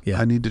this. Yeah.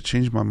 I need to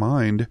change my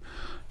mind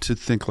to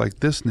think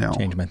like this now.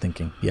 Change my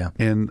thinking. Yeah.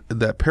 And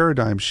that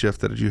paradigm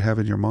shift that you have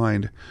in your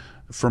mind,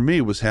 for me,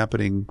 was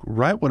happening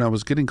right when I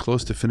was getting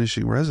close to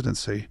finishing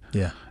residency.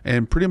 Yeah.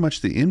 And pretty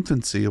much the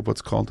infancy of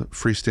what's called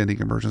freestanding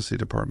emergency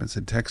departments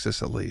in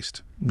Texas, at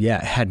least. Yeah.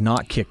 It had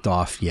not kicked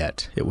off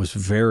yet. It was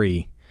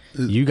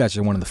you guys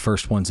are one of the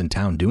first ones in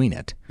town doing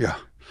it. Yeah.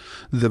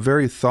 The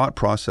very thought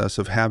process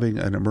of having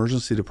an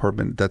emergency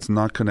department that's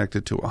not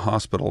connected to a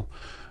hospital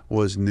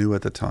was new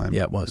at the time.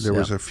 Yeah, it was. There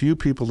was a few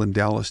people in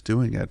Dallas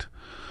doing it,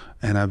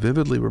 and I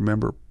vividly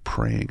remember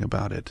praying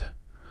about it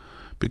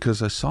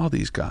because I saw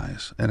these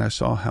guys and I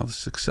saw how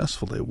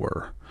successful they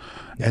were.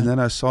 Yeah. And then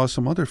I saw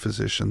some other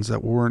physicians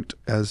that weren't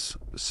as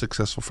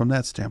successful from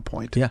that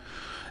standpoint. Yeah.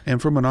 And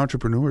from an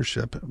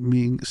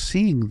entrepreneurship,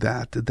 seeing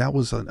that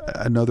was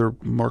another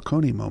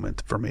Marconi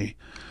moment for me.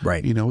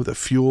 Right. The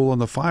fuel on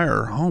the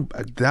fire. Oh,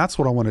 that's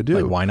what I want to do.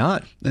 Like, why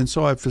not? And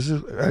so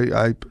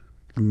I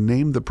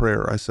named the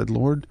prayer. I said,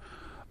 Lord,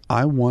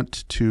 I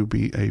want to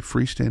be a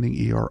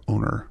freestanding ER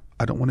owner.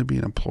 I don't want to be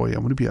an employee. I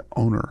want to be an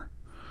owner.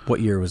 What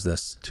year was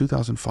this?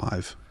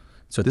 2005.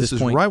 So this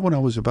is right when I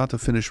was about to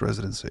finish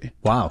residency.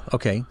 Wow.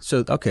 Okay.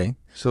 So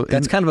So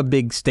that's kind of a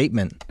big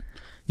statement.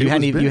 You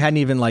hadn't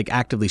even like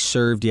actively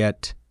served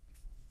yet,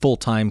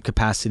 full-time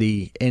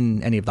capacity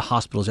in any of the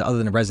hospitals other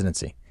than a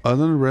residency.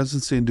 Other than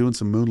residency and doing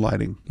some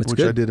moonlighting, which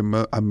good. I did.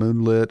 I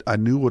moonlit. I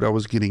knew what I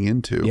was getting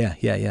into.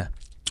 Yeah.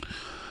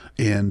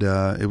 And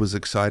it was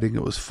exciting.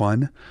 It was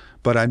fun.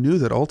 But I knew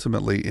that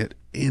ultimately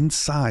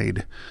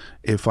inside,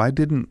 if I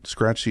didn't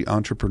scratch the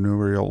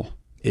entrepreneurial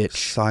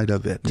side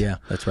of it, yeah,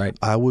 that's right,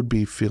 I would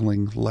be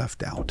feeling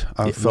left out.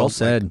 I felt well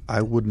said. Like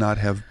I would not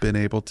have been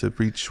able to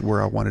reach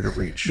where I wanted to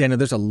reach. Yeah, no,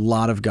 there's a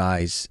lot of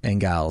guys and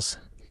gals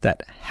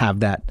that have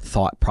that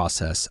thought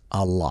process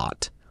a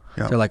lot.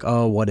 Yeah. They're like,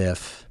 oh, what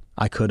if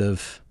I could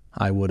have,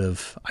 I would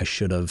have, I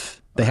should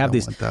have. They have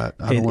these. Want that.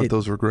 I don't want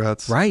those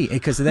regrets. Right,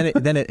 because then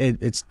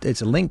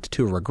it's linked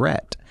to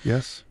regret.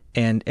 Yes.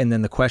 And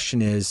then the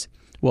question is,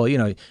 well,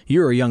 you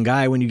were a young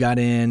guy when you got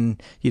in.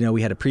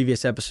 We had a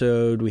previous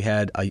episode. We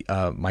had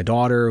my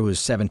daughter who was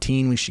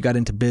 17 when she got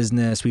into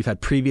business. We've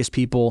had previous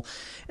people,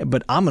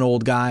 but I'm an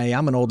old guy.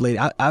 I'm an old lady.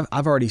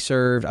 I've already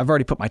served. I've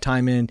already put my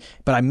time in,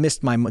 but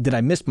did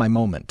I miss my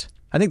moment?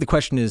 I think the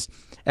question is,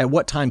 at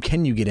what time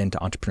can you get into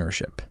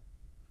entrepreneurship?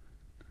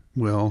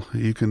 Well,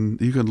 you can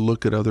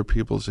look at other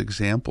people's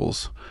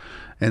examples.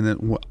 And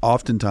then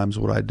oftentimes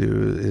what I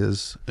do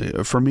is,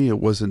 for me, it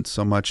wasn't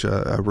so much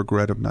a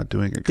regret of not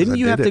doing it. Didn't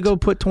you have to go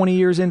put 20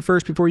 years in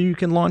first before you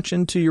can launch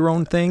into your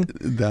own thing?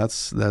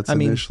 That's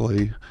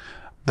initially.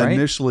 Right?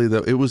 Initially,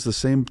 though, it was the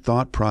same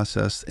thought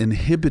process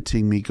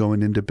inhibiting me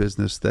going into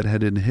business that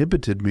had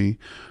inhibited me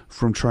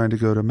from trying to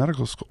go to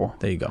medical school.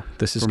 There you go.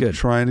 This is good.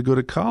 Trying to go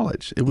to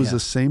college. It was the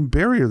same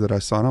barrier that I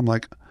saw. And I'm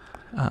like,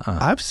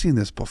 I've seen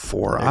this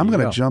before. I'm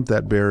going to jump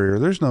that barrier.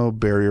 There's no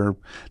barrier.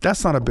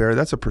 That's not a barrier.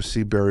 That's a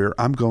perceived barrier.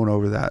 I'm going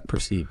over that.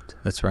 Perceived.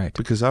 That's right.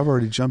 Because I've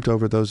already jumped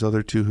over those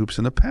other two hoops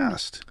in the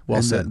past.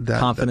 Well said.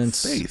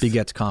 Confidence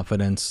begets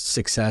confidence.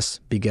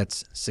 Success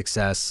begets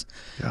success.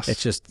 Yes.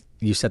 It's just,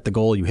 you set the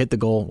goal, you hit the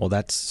goal. Well,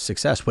 that's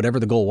success, whatever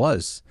the goal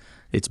was.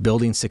 It's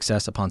building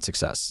success upon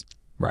success.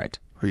 Right.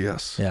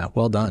 Yes. Yeah.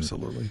 Well done.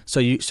 Absolutely. So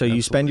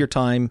you spend your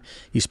time.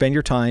 You spend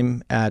your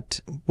time at,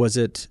 was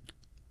it?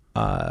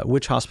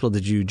 Which hospital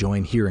did you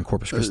join here in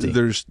Corpus Christi?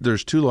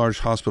 There's two large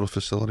hospital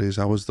facilities.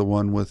 I was the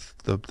one with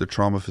the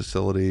trauma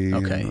facility.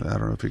 Okay. I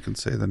don't know if you can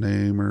say the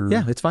name or.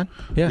 Yeah, it's fine.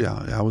 Yeah.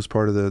 Yeah. I was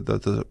part of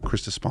the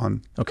Christus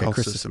Spawn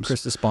health systems.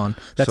 Christus Spawn.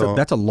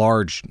 That's a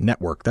large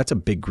network. That's a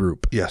big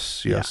group.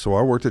 Yes. Yeah. So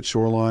I worked at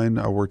Shoreline.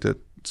 I worked at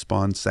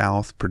Spawn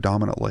South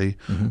predominantly,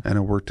 and I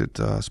worked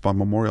at Spawn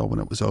Memorial when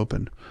it was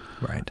open.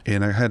 Right.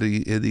 And I had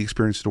the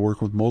experience to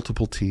work with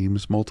multiple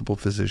teams, multiple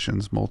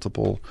physicians,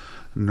 multiple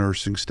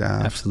nursing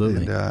staff.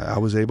 Absolutely. And I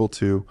was able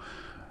to,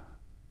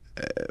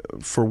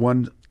 for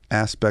one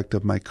aspect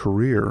of my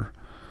career,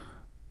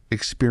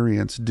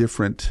 experience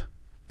different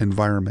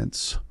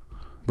environments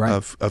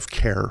of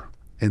care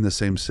in the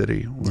same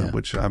city,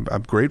 which I'm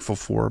grateful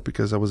for,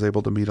 because I was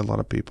able to meet a lot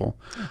of people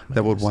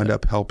that would wind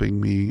up helping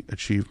me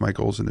achieve my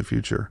goals in the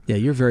future. Yeah,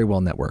 you're very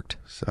well networked.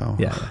 So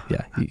yeah,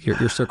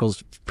 your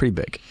circle's pretty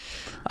big,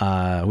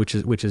 which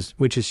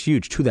is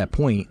huge. To that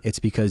point, it's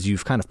because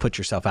you've kind of put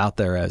yourself out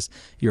there as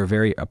you're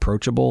very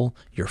approachable,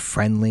 you're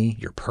friendly,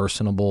 you're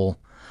personable,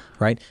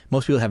 right?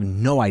 Most people have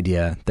no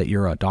idea that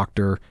you're a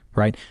doctor,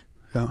 right?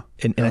 Yeah,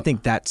 and I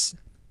think that's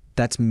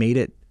made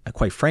it.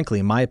 Quite frankly,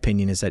 in my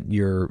opinion, is that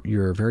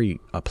you're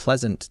very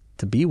pleasant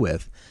to be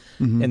with,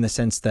 in the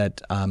sense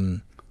that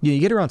you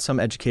get around some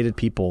educated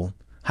people,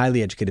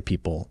 highly educated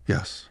people.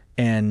 Yes.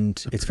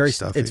 And it's very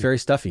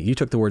stuffy. You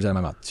took the words out of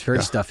my mouth. It's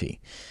very stuffy.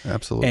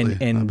 Absolutely.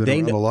 And I've been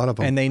they around a lot of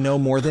them. And they know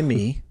more than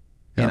me,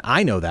 and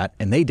I know that,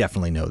 and they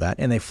definitely know that,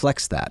 and they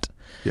flex that.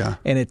 Yeah.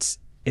 And it's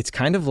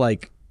kind of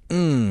like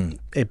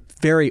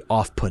very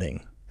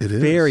off-putting. It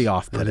is very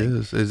off-putting.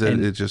 It is.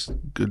 It's just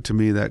good to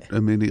me. That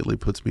immediately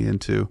puts me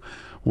into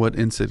what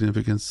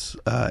insignificance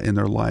in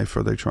their life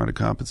are they trying to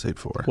compensate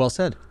for? Well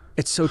said.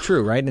 It's so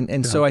true, right?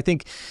 And so I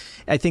think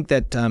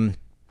that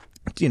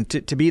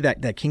to be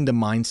that kingdom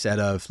mindset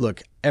of,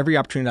 look, every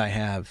opportunity I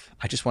have,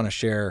 I just want to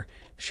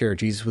share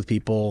Jesus with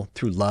people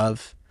through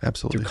love.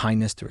 Absolutely. Through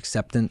kindness, through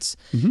acceptance.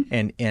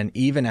 And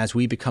even as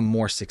we become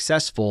more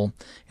successful,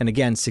 and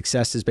again,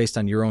 success is based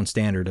on your own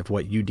standard of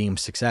what you deem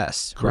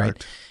success,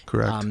 right?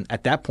 Correct.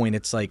 At that point,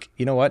 it's like,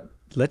 you know what?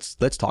 Let's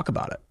talk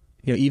about it.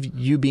 You know, even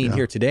you being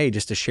here today,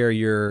 just to share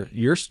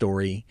your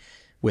story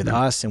with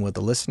us and with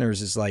the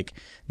listeners, is like,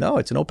 no,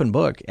 it's an open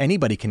book.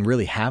 Anybody can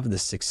really have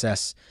this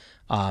success.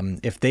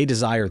 If they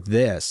desire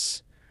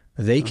this,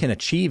 they can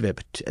achieve it.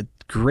 But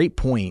great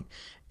point.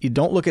 You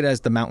don't look at it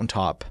as the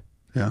mountaintop.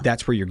 Yeah.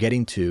 That's where you're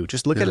getting to.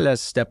 Just look at it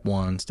as step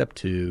 1, step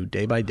 2,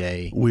 day by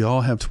day. We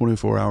all have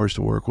 24 hours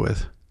to work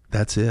with.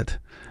 That's it.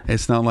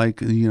 It's not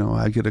like,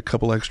 I get a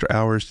couple extra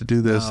hours to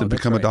do this and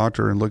become a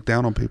doctor and look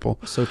down on people.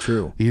 So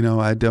true.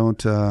 I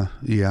don't,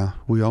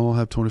 we all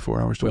have 24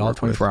 hours to work with. We all have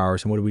 24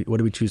 hours. And what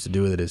do we choose to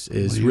do with it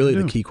is really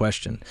the key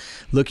question.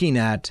 Looking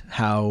at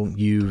how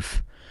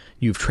you've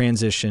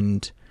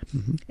transitioned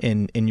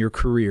in your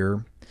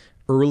career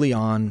early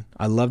on.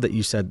 I love that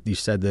you said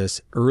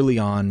this early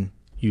on.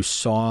 You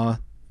saw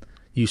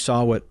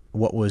what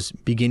was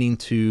beginning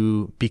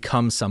to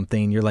become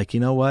something. You're like, you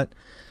know what?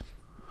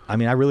 I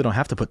mean, I really don't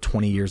have to put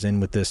 20 years in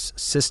with this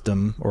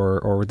system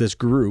or with this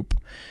group.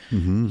 I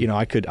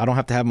don't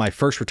have to have my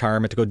first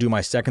retirement to go do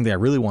my second thing I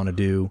really want to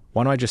do.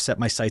 Why don't I just set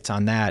my sights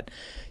on that?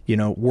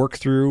 Work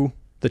through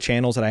the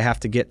channels that I have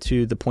to get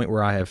to the point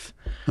where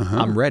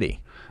I'm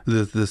ready.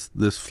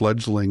 This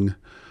fledgling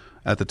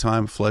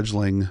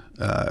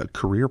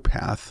career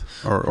path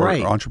or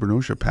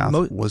entrepreneurship path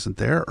wasn't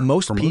there for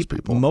most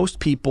people. Most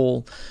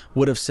people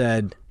would have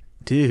said,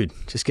 dude,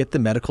 just get the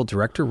medical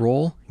director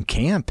role and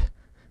camp,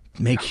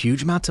 make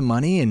huge amounts of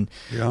money and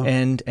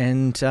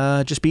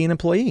just be an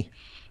employee.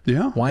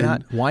 Yeah. Why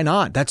not? Why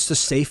not? That's the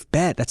safe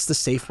bet. That's the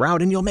safe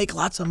route, and you'll make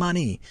lots of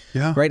money.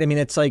 Yeah. Right? I mean,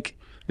 it's like,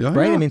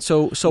 right? Yeah. I mean,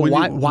 so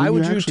why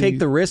would you take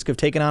the risk of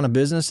taking on a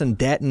business and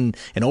debt and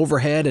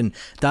overhead and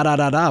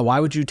da-da-da-da? Why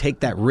would you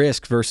take that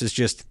risk versus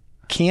just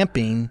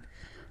camping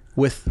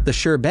with the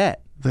sure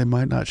bet? They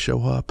might not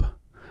show up.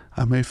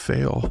 I may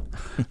fail.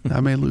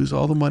 I may lose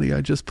all the money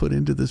I just put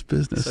into this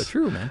business. So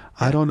true, man.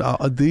 I don't know.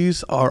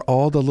 These are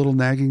all the little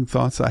nagging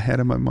thoughts I had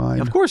in my mind.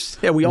 Of course.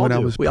 Yeah, we all do.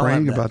 When I was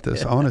praying about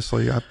this.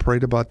 Honestly, I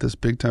prayed about this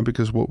big time,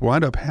 because what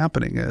wound up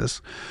happening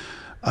is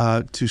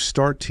to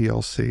start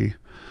TLC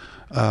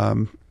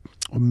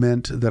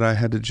meant that I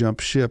had to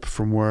jump ship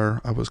from where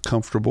I was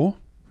comfortable,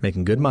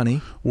 making good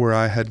money, where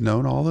I had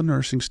known all the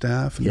nursing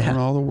staff, known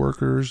all the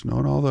workers,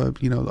 known all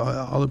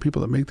the all the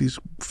people that make these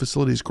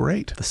facilities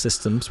great. The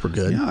systems were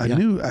good.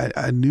 Yeah,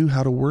 I knew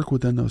how to work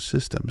within those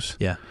systems.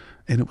 Yeah,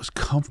 and it was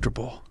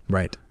comfortable.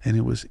 Right, and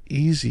it was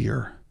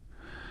easier.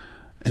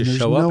 And just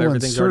show up,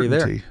 everything's already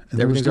there.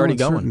 Everything's already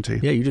going.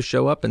 Yeah, you just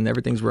show up and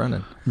everything's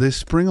running. They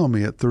spring on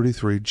me at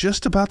 33,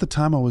 just about the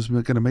time I was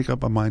going to make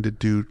up my mind to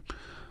do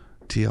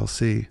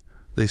TLC.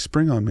 They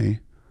spring on me.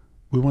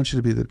 We want you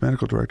to be the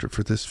medical director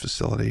for this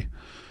facility.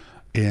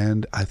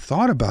 And I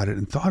thought about it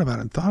and thought about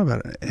it and thought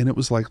about it. And it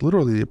was like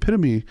literally the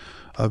epitome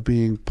of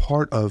being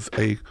part of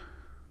a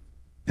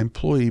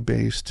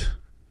employee-based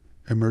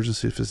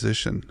emergency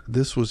physician.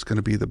 This was going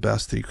to be the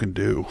best that you can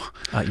do.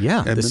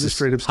 Yeah.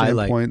 Administrative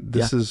standpoint,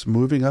 this is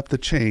moving up the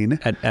chain.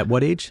 At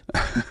what age?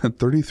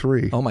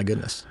 33. Oh my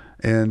goodness.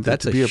 And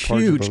that's to be a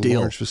part huge of a deal.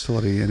 large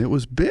facility. And it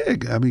was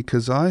big. I mean,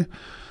 because I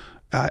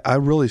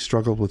really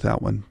struggled with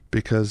that one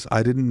because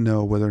I didn't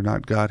know whether or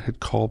not God had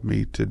called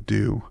me to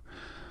do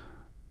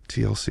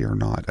TLC or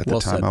not at the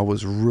time. Said. I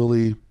was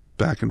really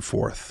back and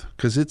forth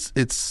because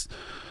it's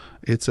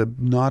a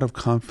knot of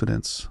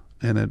confidence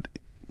and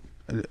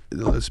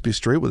let's be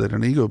straight with it,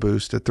 an ego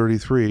boost at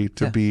 33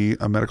 to be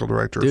a medical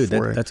director Dude,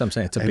 for that's what I'm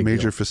saying. It's a big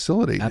major deal.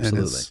 facility.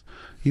 Absolutely.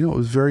 And it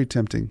was very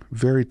tempting,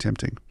 very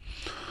tempting.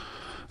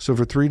 So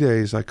for 3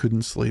 days, I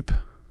couldn't sleep.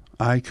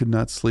 I could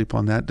not sleep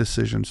on that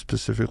decision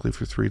specifically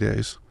for 3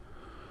 days.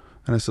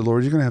 And I said,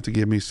 Lord, you're going to have to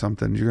give me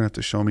something. You're going to have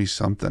to show me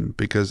something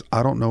because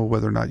I don't know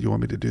whether or not you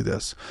want me to do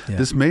this. Yeah.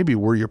 This may be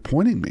where you're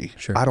pointing me.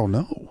 Sure. I don't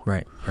know.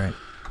 Right.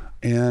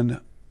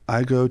 And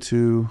I go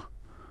to,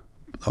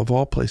 of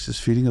all places,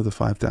 Feeding of the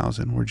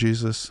 5,000, where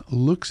Jesus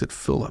looks at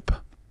Philip.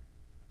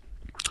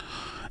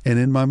 And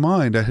in my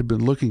mind, I had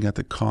been looking at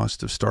the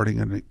cost of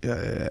starting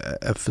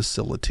a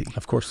facility.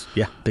 Of course.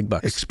 Yeah. Big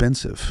bucks.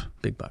 Expensive.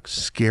 Big bucks.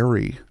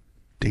 Scary.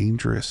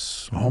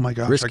 Dangerous. Oh my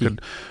gosh. Risky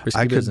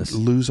I could business.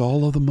 lose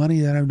all of the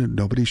money that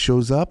nobody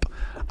shows up.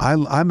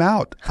 I'm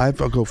out. I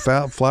go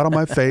flat on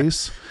my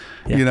face.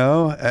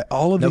 Yeah.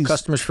 All of no these. No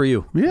customers for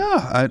you.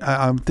 Yeah.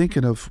 I'm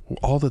thinking of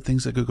all the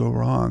things that could go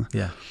wrong.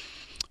 Yeah.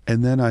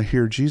 And then I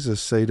hear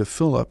Jesus say to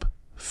Philip,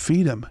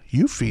 feed him.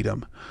 You feed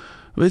him.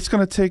 It's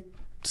going to take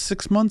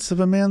 6 months of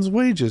a man's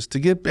wages to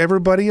get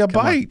everybody a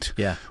bite.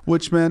 Yeah.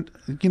 Which meant,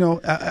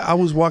 I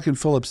was walking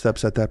Philip's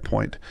steps at that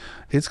point.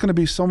 It's going to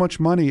be so much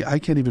money. I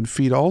can't even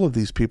feed all of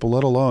these people,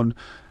 let alone,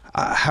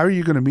 how are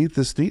you going to meet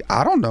this need?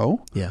 I don't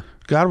know. Yeah.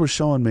 God was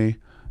showing me,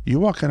 you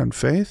walk out in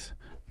faith,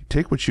 you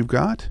take what you've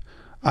got,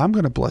 I'm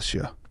going to bless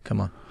you. Come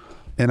on.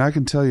 And I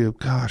can tell you,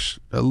 gosh,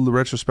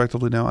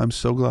 retrospectively now, I'm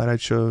so glad I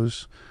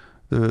chose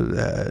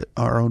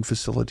our own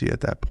facility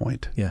at that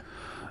point. Yeah.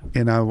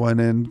 And I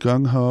went in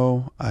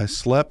gung-ho. I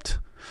slept.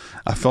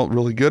 I felt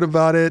really good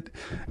about it.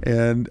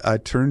 And I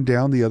turned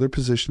down the other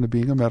position of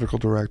being a medical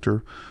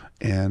director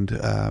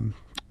and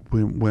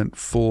we went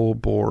full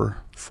bore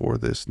for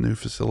this new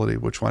facility,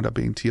 which wound up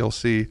being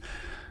TLC.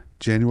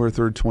 January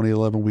 3rd,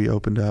 2011, we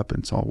opened up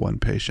and saw one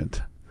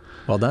patient.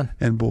 Well done.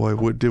 And boy,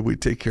 what did we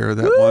take care of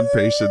that one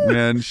patient,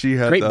 man. She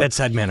had great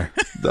bedside manner.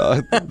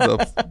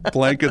 The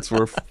blankets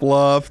were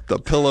fluffed. The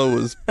pillow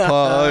was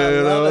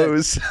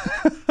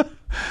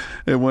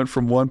It went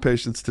from 1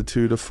 patient to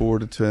 2 to 4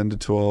 to 10 to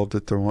 12 to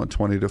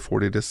 20 to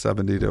 40 to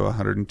 70 to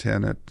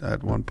 110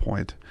 at one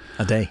point.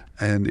 A day.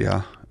 And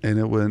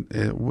it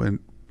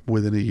went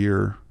within a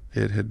year.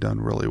 It had done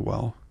really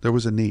well. There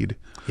was a need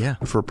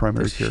for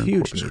primary care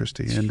in Corpus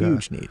Christi.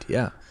 Huge need,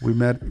 yeah. We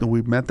met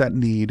that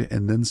need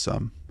and then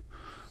some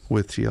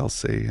with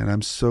TLC. And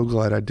I'm so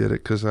glad I did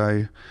it because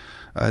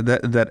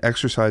that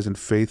exercise in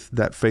faith,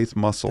 that faith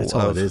muscle. That's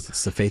all it is.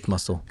 It's the faith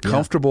muscle.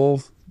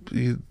 Comfortable,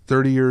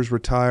 30 years,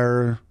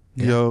 retire,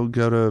 go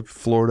to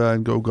Florida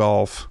and go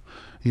golf,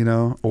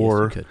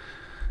 or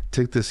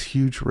take this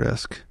huge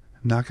risk,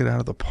 knock it out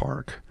of the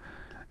park,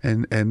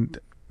 and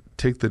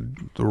take the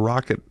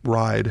rocket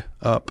ride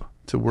up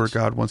to where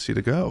God wants you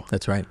to go.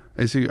 That's right.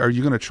 And so are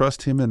you going to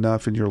trust him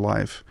enough in your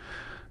life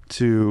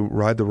to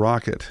ride the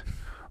rocket,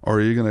 or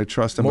are you going to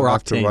trust him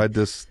enough to ride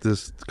this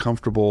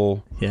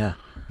comfortable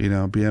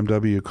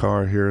BMW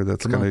car here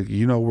that's going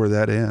to, where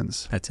that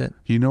ends. That's it.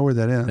 You know where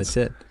that ends. That's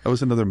it. That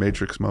was another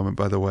Matrix moment,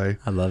 by the way.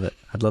 I love it.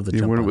 I'd love to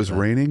jump when it was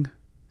raining,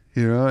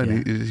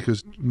 and he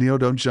goes, Neo,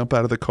 don't jump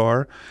out of the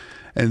car.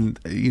 And,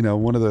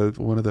 one of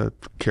the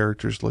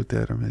characters looked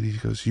at him and he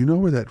goes, you know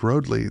where that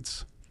road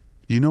leads.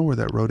 You know where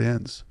that road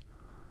ends.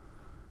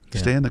 Yeah.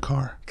 Stay in the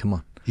car. Come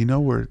on. You know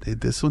where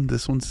this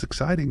one's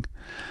exciting.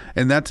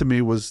 And that to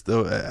me was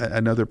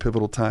another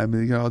pivotal time.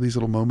 All these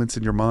little moments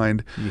in your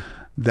mind. Yeah.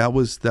 That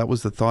was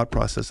the thought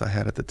process I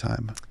had at the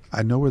time.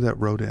 I know where that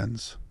road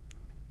ends.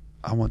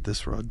 I want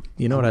this road.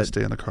 I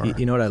stay in the car.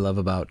 You know what I love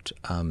about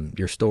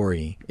your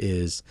story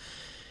is,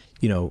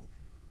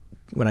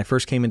 when I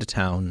first came into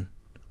town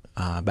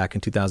back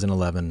in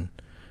 2011,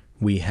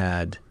 we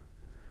had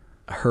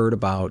heard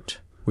about.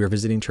 We were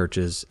visiting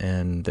churches,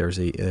 and there's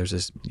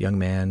this young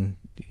man,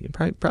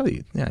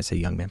 probably I say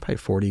young man, probably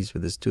 40s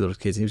with his 2 little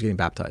kids, and he was getting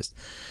baptized.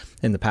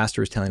 And the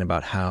pastor was telling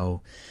about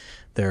how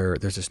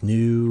there's this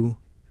new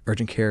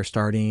urgent care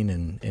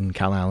starting in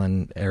Cal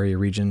Allen area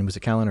region. Was it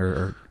Cal Allen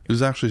or it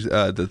was actually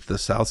the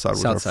south side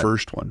was our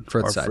first one,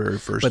 our very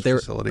first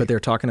facility. But they were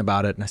talking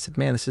about it, and I said,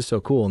 "Man, this is so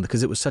cool!" And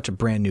because it was such a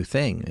brand new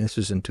thing, and this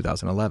was in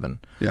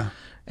 2011. Yeah.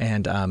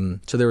 And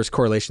so there was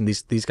correlation.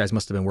 These guys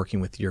must have been working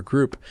with your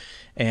group,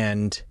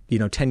 and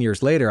 10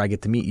 years later, I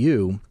get to meet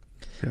you.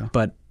 Yeah.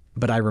 But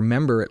I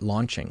remember it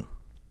launching,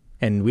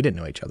 and we didn't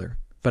know each other.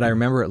 But I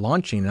remember it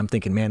launching, and I'm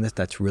thinking, man,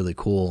 that's really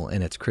cool,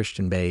 and it's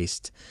Christian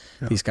based.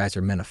 Yeah. These guys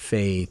are men of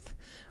faith.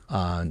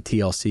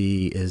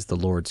 TLC is the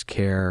Lord's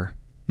care.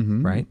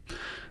 right?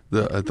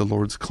 The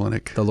Lord's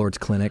Clinic. The Lord's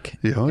Clinic.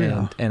 Yeah, oh,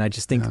 yeah. And I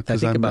just think,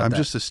 I'm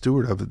just a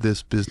steward of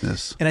this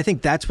business. And I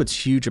think that's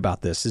what's huge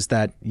about this is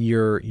that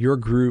your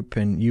group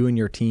and you and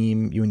your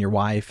team, you and your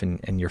wife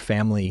and your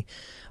family,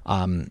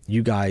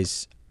 you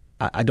guys,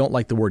 I don't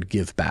like the word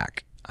give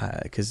back.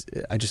 Because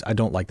I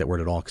don't like that word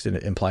at all, because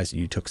it implies that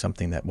you took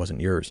something that wasn't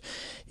yours.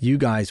 You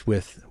guys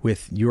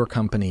with your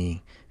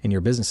company and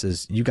your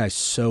businesses, you guys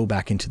sow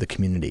back into the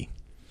community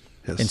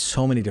in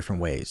so many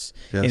different ways.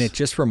 Yes. And it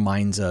just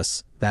reminds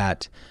us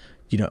that,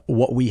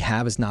 what we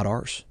have is not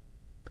ours.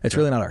 It's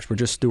really not ours. We're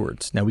just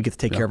stewards. Now we get to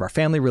take care of our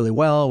family really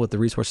well with the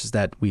resources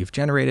that we've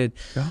generated,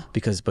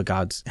 but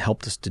God's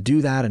helped us to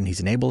do that, and He's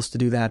enabled us to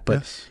do that.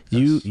 But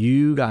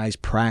you guys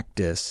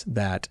practice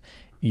that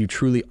you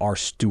truly are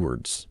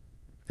stewards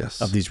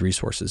of these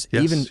resources,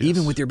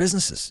 even with your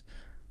businesses,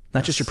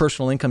 not just your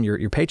personal income,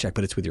 your paycheck,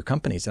 but it's with your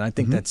companies. And I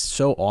think that's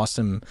so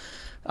awesome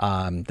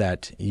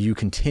that you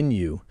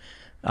continue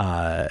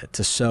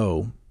to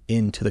sow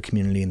into the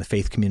community and the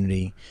faith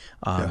community.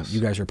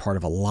 You guys are part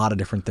of a lot of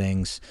different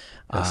things.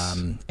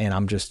 And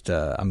I'm just,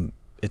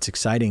 it's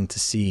exciting to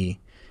see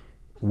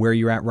where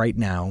you're at right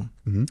now,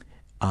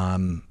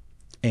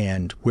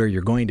 and where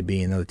you're going to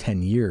be in another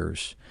 10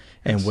 years,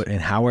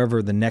 and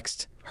however the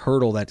next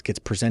hurdle that gets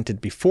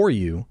presented before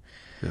you,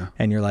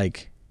 and you're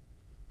like,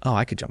 oh,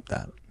 I could jump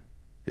that.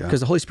 Because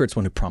the Holy Spirit's the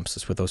one who prompts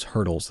us with those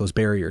hurdles, those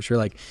barriers. You're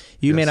like,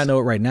 you may not know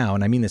it right now,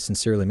 and I mean this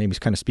sincerely, maybe it's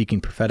kind of speaking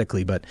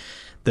prophetically, but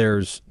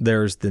there's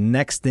the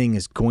next thing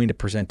is going to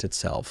present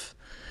itself.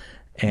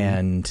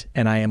 And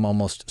I am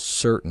almost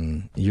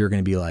certain you're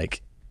going to be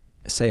like,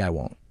 say I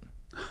won't.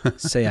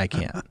 Say I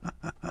can't.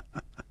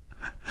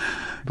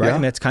 Right? Yeah,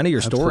 and that's kind of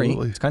your story.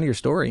 absolutely. It's kind of your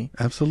story.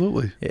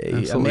 Absolutely.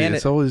 Man,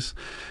 it's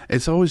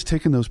always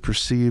taking those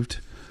perceived,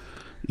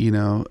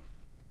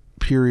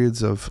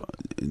 periods of,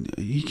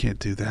 you can't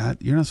do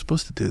that. You're not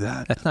supposed to do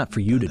that. That's not for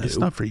you to do. That's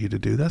not for you to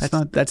do.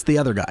 That's the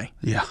other guy.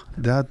 Yeah.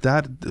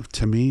 That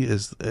to me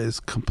is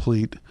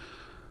complete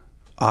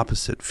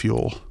opposite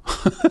fuel.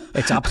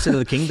 It's opposite of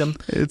the kingdom.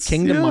 It's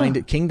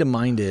Kingdom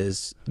mind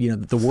is,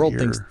 the world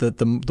thinks that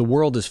the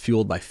world is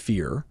fueled by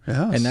fear.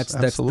 Yes, and that's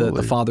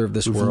absolutely. the father of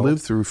this We've world.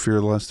 lived through fear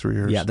the last 3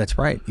 years. Yeah, that's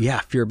right.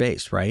 Yeah,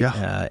 fear-based, right?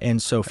 Yeah. And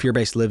so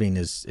fear-based living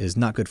is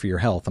not good for your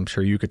health. I'm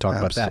sure you could talk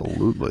about that.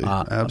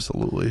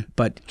 Absolutely.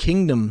 But the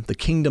kingdom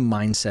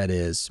mindset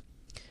is,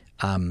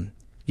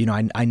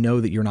 I know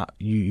that you're not,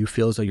 you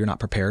feel as though you're not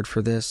prepared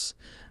for this,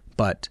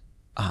 but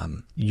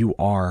you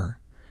are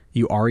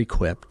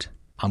equipped.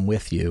 I'm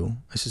with you.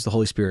 This is the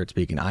Holy Spirit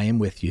speaking. I am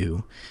with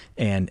you,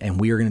 and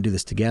we are going to do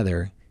this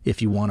together.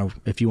 If you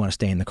want to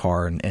stay in the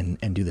car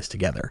and do this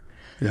together,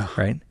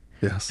 right?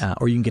 Yes.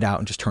 Or you can get out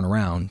and just turn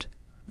around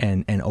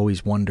and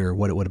always wonder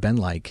what it would have been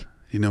like.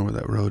 You know where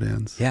that road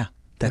ends. Yeah,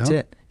 that's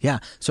it. Yeah.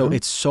 So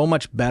it's so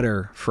much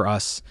better for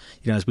us,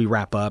 as we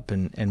wrap up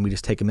and we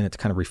just take a minute to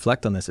kind of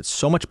reflect on this. It's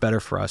so much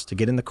better for us to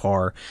get in the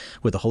car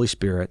with the Holy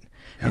Spirit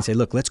and say,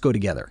 look, let's go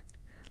together.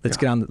 Let's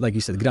get on, like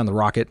you said, get on the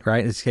rocket,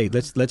 right?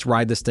 Let's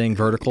ride this thing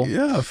vertical.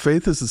 Yeah,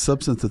 faith is the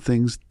substance of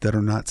things that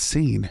are not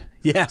seen.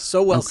 Yeah,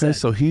 so well said. Okay,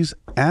 so He's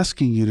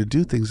asking you to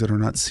do things that are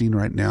not seen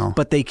right now.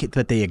 But they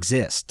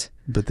exist.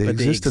 But they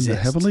exist in the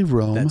heavenly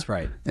realm. That's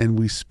right. And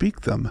we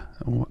speak them.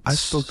 I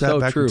spoke that So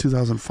back true. in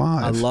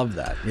 2005. I love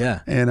that.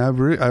 Yeah. And I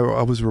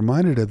was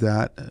reminded of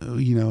that,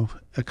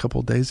 a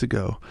couple of days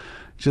ago.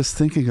 Just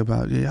thinking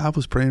about, I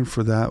was praying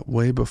for that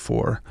way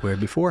before. Where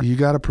before? You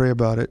got to pray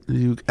about it.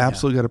 You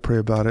absolutely got to pray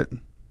about it.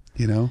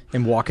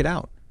 And walk it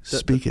out.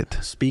 Speak it.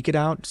 Speak it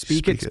out.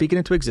 Speak it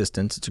into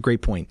existence. It's a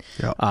great point.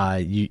 Yeah.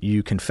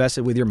 You confess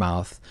it with your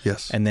mouth.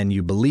 Yes. And then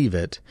you believe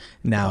it.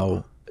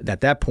 Now,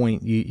 at that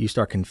point, you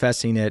start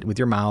confessing it with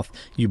your mouth.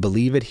 You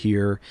believe it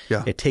here.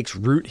 Yeah. It takes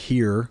root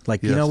here.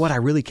 Like, you know what? I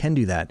really can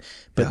do that.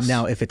 But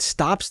now if it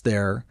stops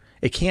there,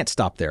 it can't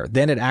stop there.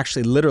 Then it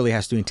actually literally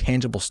has to do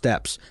intangible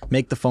steps.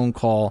 Make the phone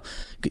call,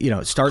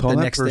 start Call the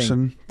that next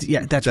person thing.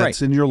 Yeah, that's right.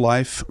 That's in your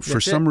life for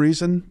That's some it.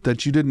 reason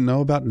that you didn't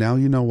know about. Now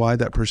you know why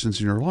that person's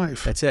in your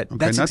life. That's it. Okay,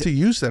 That's not to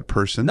use that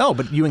person. No,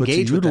 but you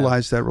engage to with them.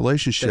 utilize that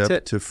relationship That's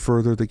it. to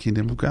further the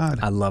kingdom of God.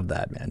 I love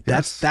that, man.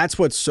 Yes. That's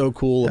what's so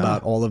cool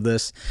about all of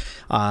this.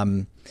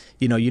 I'm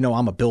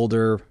a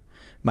builder.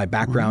 My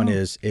background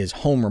is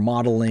home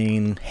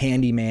remodeling,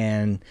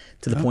 handyman,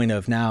 to the point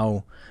of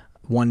now.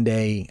 One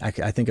day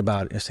I think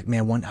about it's like,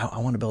 man, I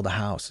want to build a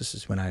house. This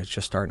is when I was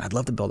just starting. I'd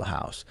love to build a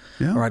house,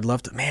 or I'd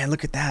love to. Man,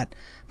 look at that.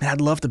 Man,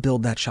 I'd love to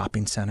build that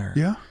shopping center.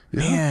 Yeah.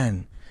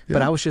 Man,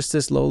 but I was just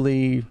this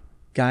lowly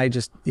guy,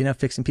 just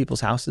fixing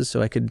people's houses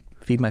so I could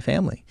feed my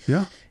family.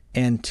 Yeah.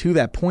 And to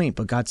that point,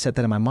 but God set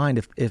that in my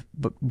mind.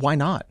 But why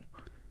not?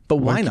 But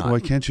why not? Why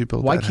can't you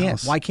build that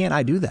house? Why can't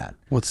I do that?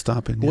 What's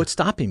stopping you? What's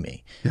stopping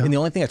me? Yeah. And the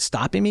only thing that's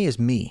stopping me is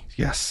me.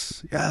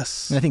 Yes.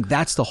 And I think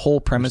that's the whole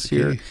premise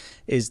here,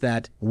 is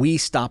that we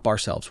stop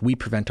ourselves. We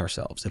prevent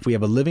ourselves. If we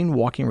have a living,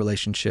 walking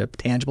relationship,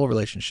 tangible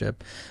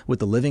relationship with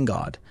the living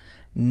God,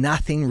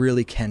 nothing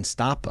really can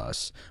stop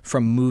us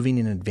from moving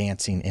and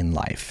advancing in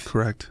life.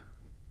 Correct.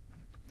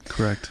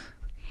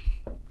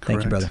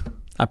 Thank you, brother.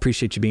 I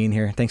appreciate you being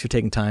here. Thanks for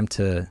taking time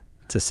to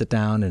to sit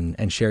down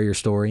and share your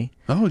story?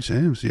 Oh,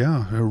 James,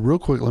 yeah. Real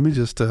quick, let me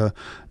just,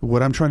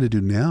 what I'm trying to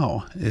do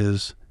now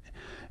is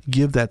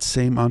give that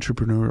same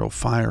entrepreneurial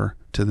fire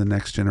to the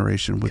next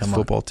generation with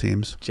football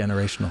teams.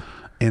 Generational.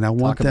 And I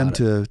want them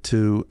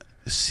to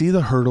see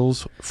the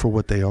hurdles for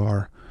what they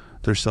are.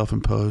 They're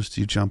self-imposed.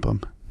 You jump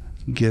them.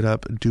 Get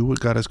up, do what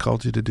God has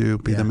called you to do.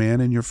 Be the man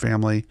in your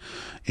family,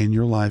 in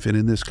your life, and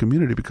in this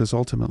community, because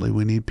ultimately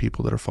we need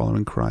people that are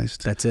following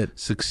Christ. That's it.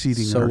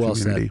 Succeeding in our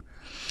community.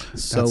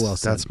 Well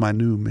said. That's my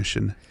new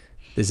mission.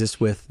 Is this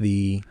with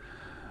the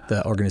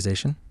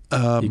organization?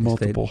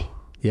 Multiple.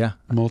 Yeah.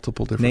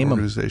 Multiple different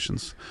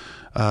organizations.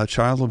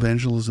 Child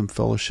Evangelism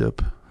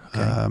Fellowship.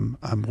 Okay.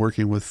 I'm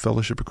working with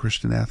Fellowship of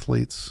Christian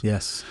Athletes.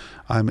 Yes.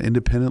 I'm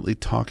independently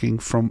talking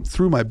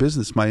through my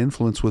business, my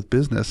influence with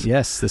business.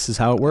 Yes, this is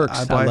how it works.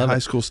 I buy high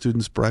school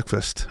students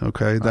breakfast.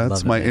 Okay,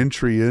 that's my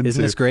entry into.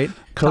 Isn't this great?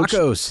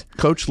 Tacos.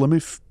 Coach, let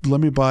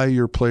me buy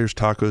your players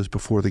tacos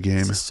before the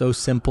game. It's so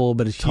simple,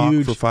 but it's Talk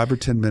huge. for 5 or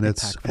 10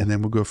 minutes, impactful. And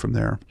then we'll go from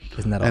there.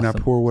 Isn't that awesome? And I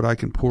pour what I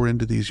can pour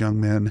into these young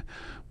men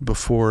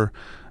before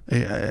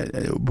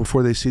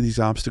they see these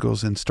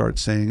obstacles and start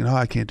saying, "No,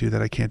 I can't do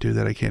that. I can't do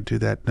that. I can't do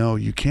that." No,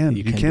 you can.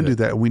 You can do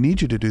that. We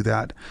need you to do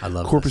that. I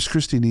love Corpus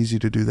Christi needs you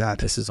to do that.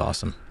 This is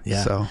awesome.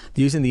 Yeah. So,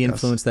 using the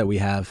influence that we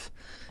have,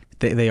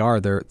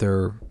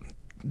 they're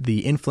the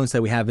influence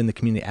that we have in the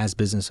community as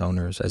business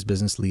owners, as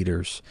business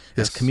leaders,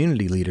 as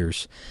community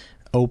leaders,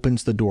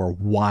 opens the door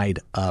wide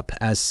up.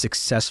 As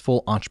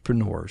successful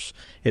entrepreneurs,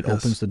 it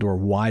opens the door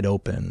wide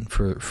open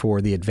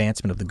for the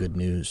advancement of the good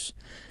news.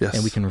 Yes.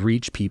 And we can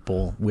reach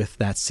people with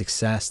that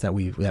success that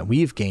we've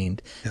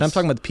gained. Yes. And I'm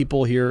talking about the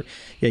people here.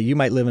 Yeah, you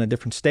might live in a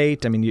different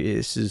state. I mean,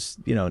 this is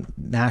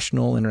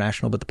national,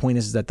 international. But the point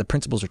is that the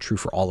principles are true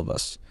for all of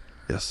us.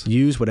 Yes.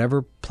 Use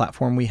whatever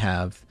platform we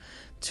have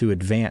to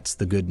advance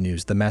the good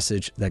news, the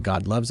message that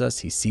God loves us,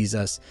 He sees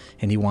us,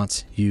 and He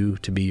wants you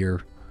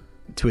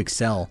to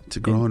excel, to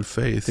grow in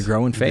faith,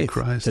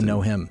 to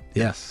know Him.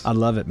 Yes, I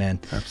love it, man.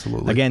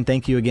 Absolutely. Again,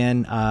 thank you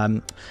again,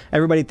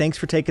 everybody. Thanks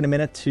for taking a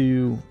minute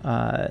to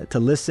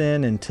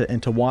listen and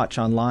to watch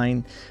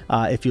online.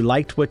 If you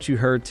liked what you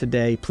heard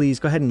today, please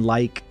go ahead and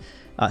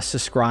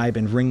subscribe,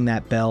 and ring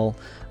that bell.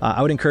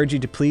 I would encourage you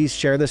to please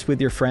share this with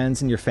your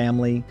friends and your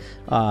family.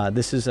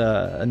 This is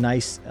a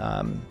nice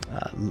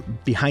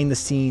behind the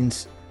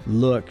scenes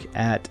look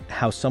at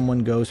how someone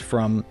goes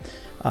from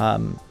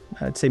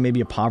I'd say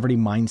maybe a poverty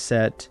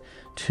mindset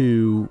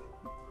to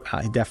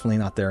definitely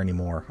not there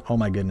anymore. Oh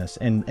my goodness.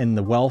 And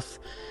the wealth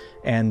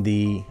and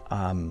the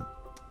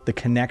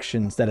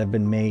connections that have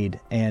been made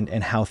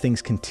and how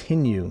things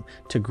continue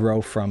to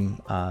grow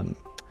from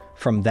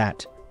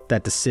that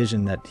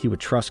decision that he would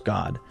trust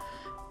God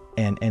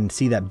and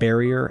see that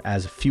barrier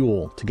as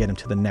fuel to get him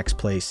to the next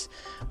place.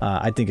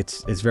 I think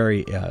it's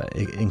very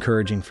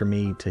encouraging for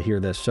me to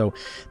hear this. So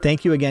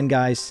thank you again,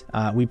 guys.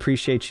 We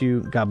appreciate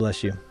you. God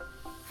bless you.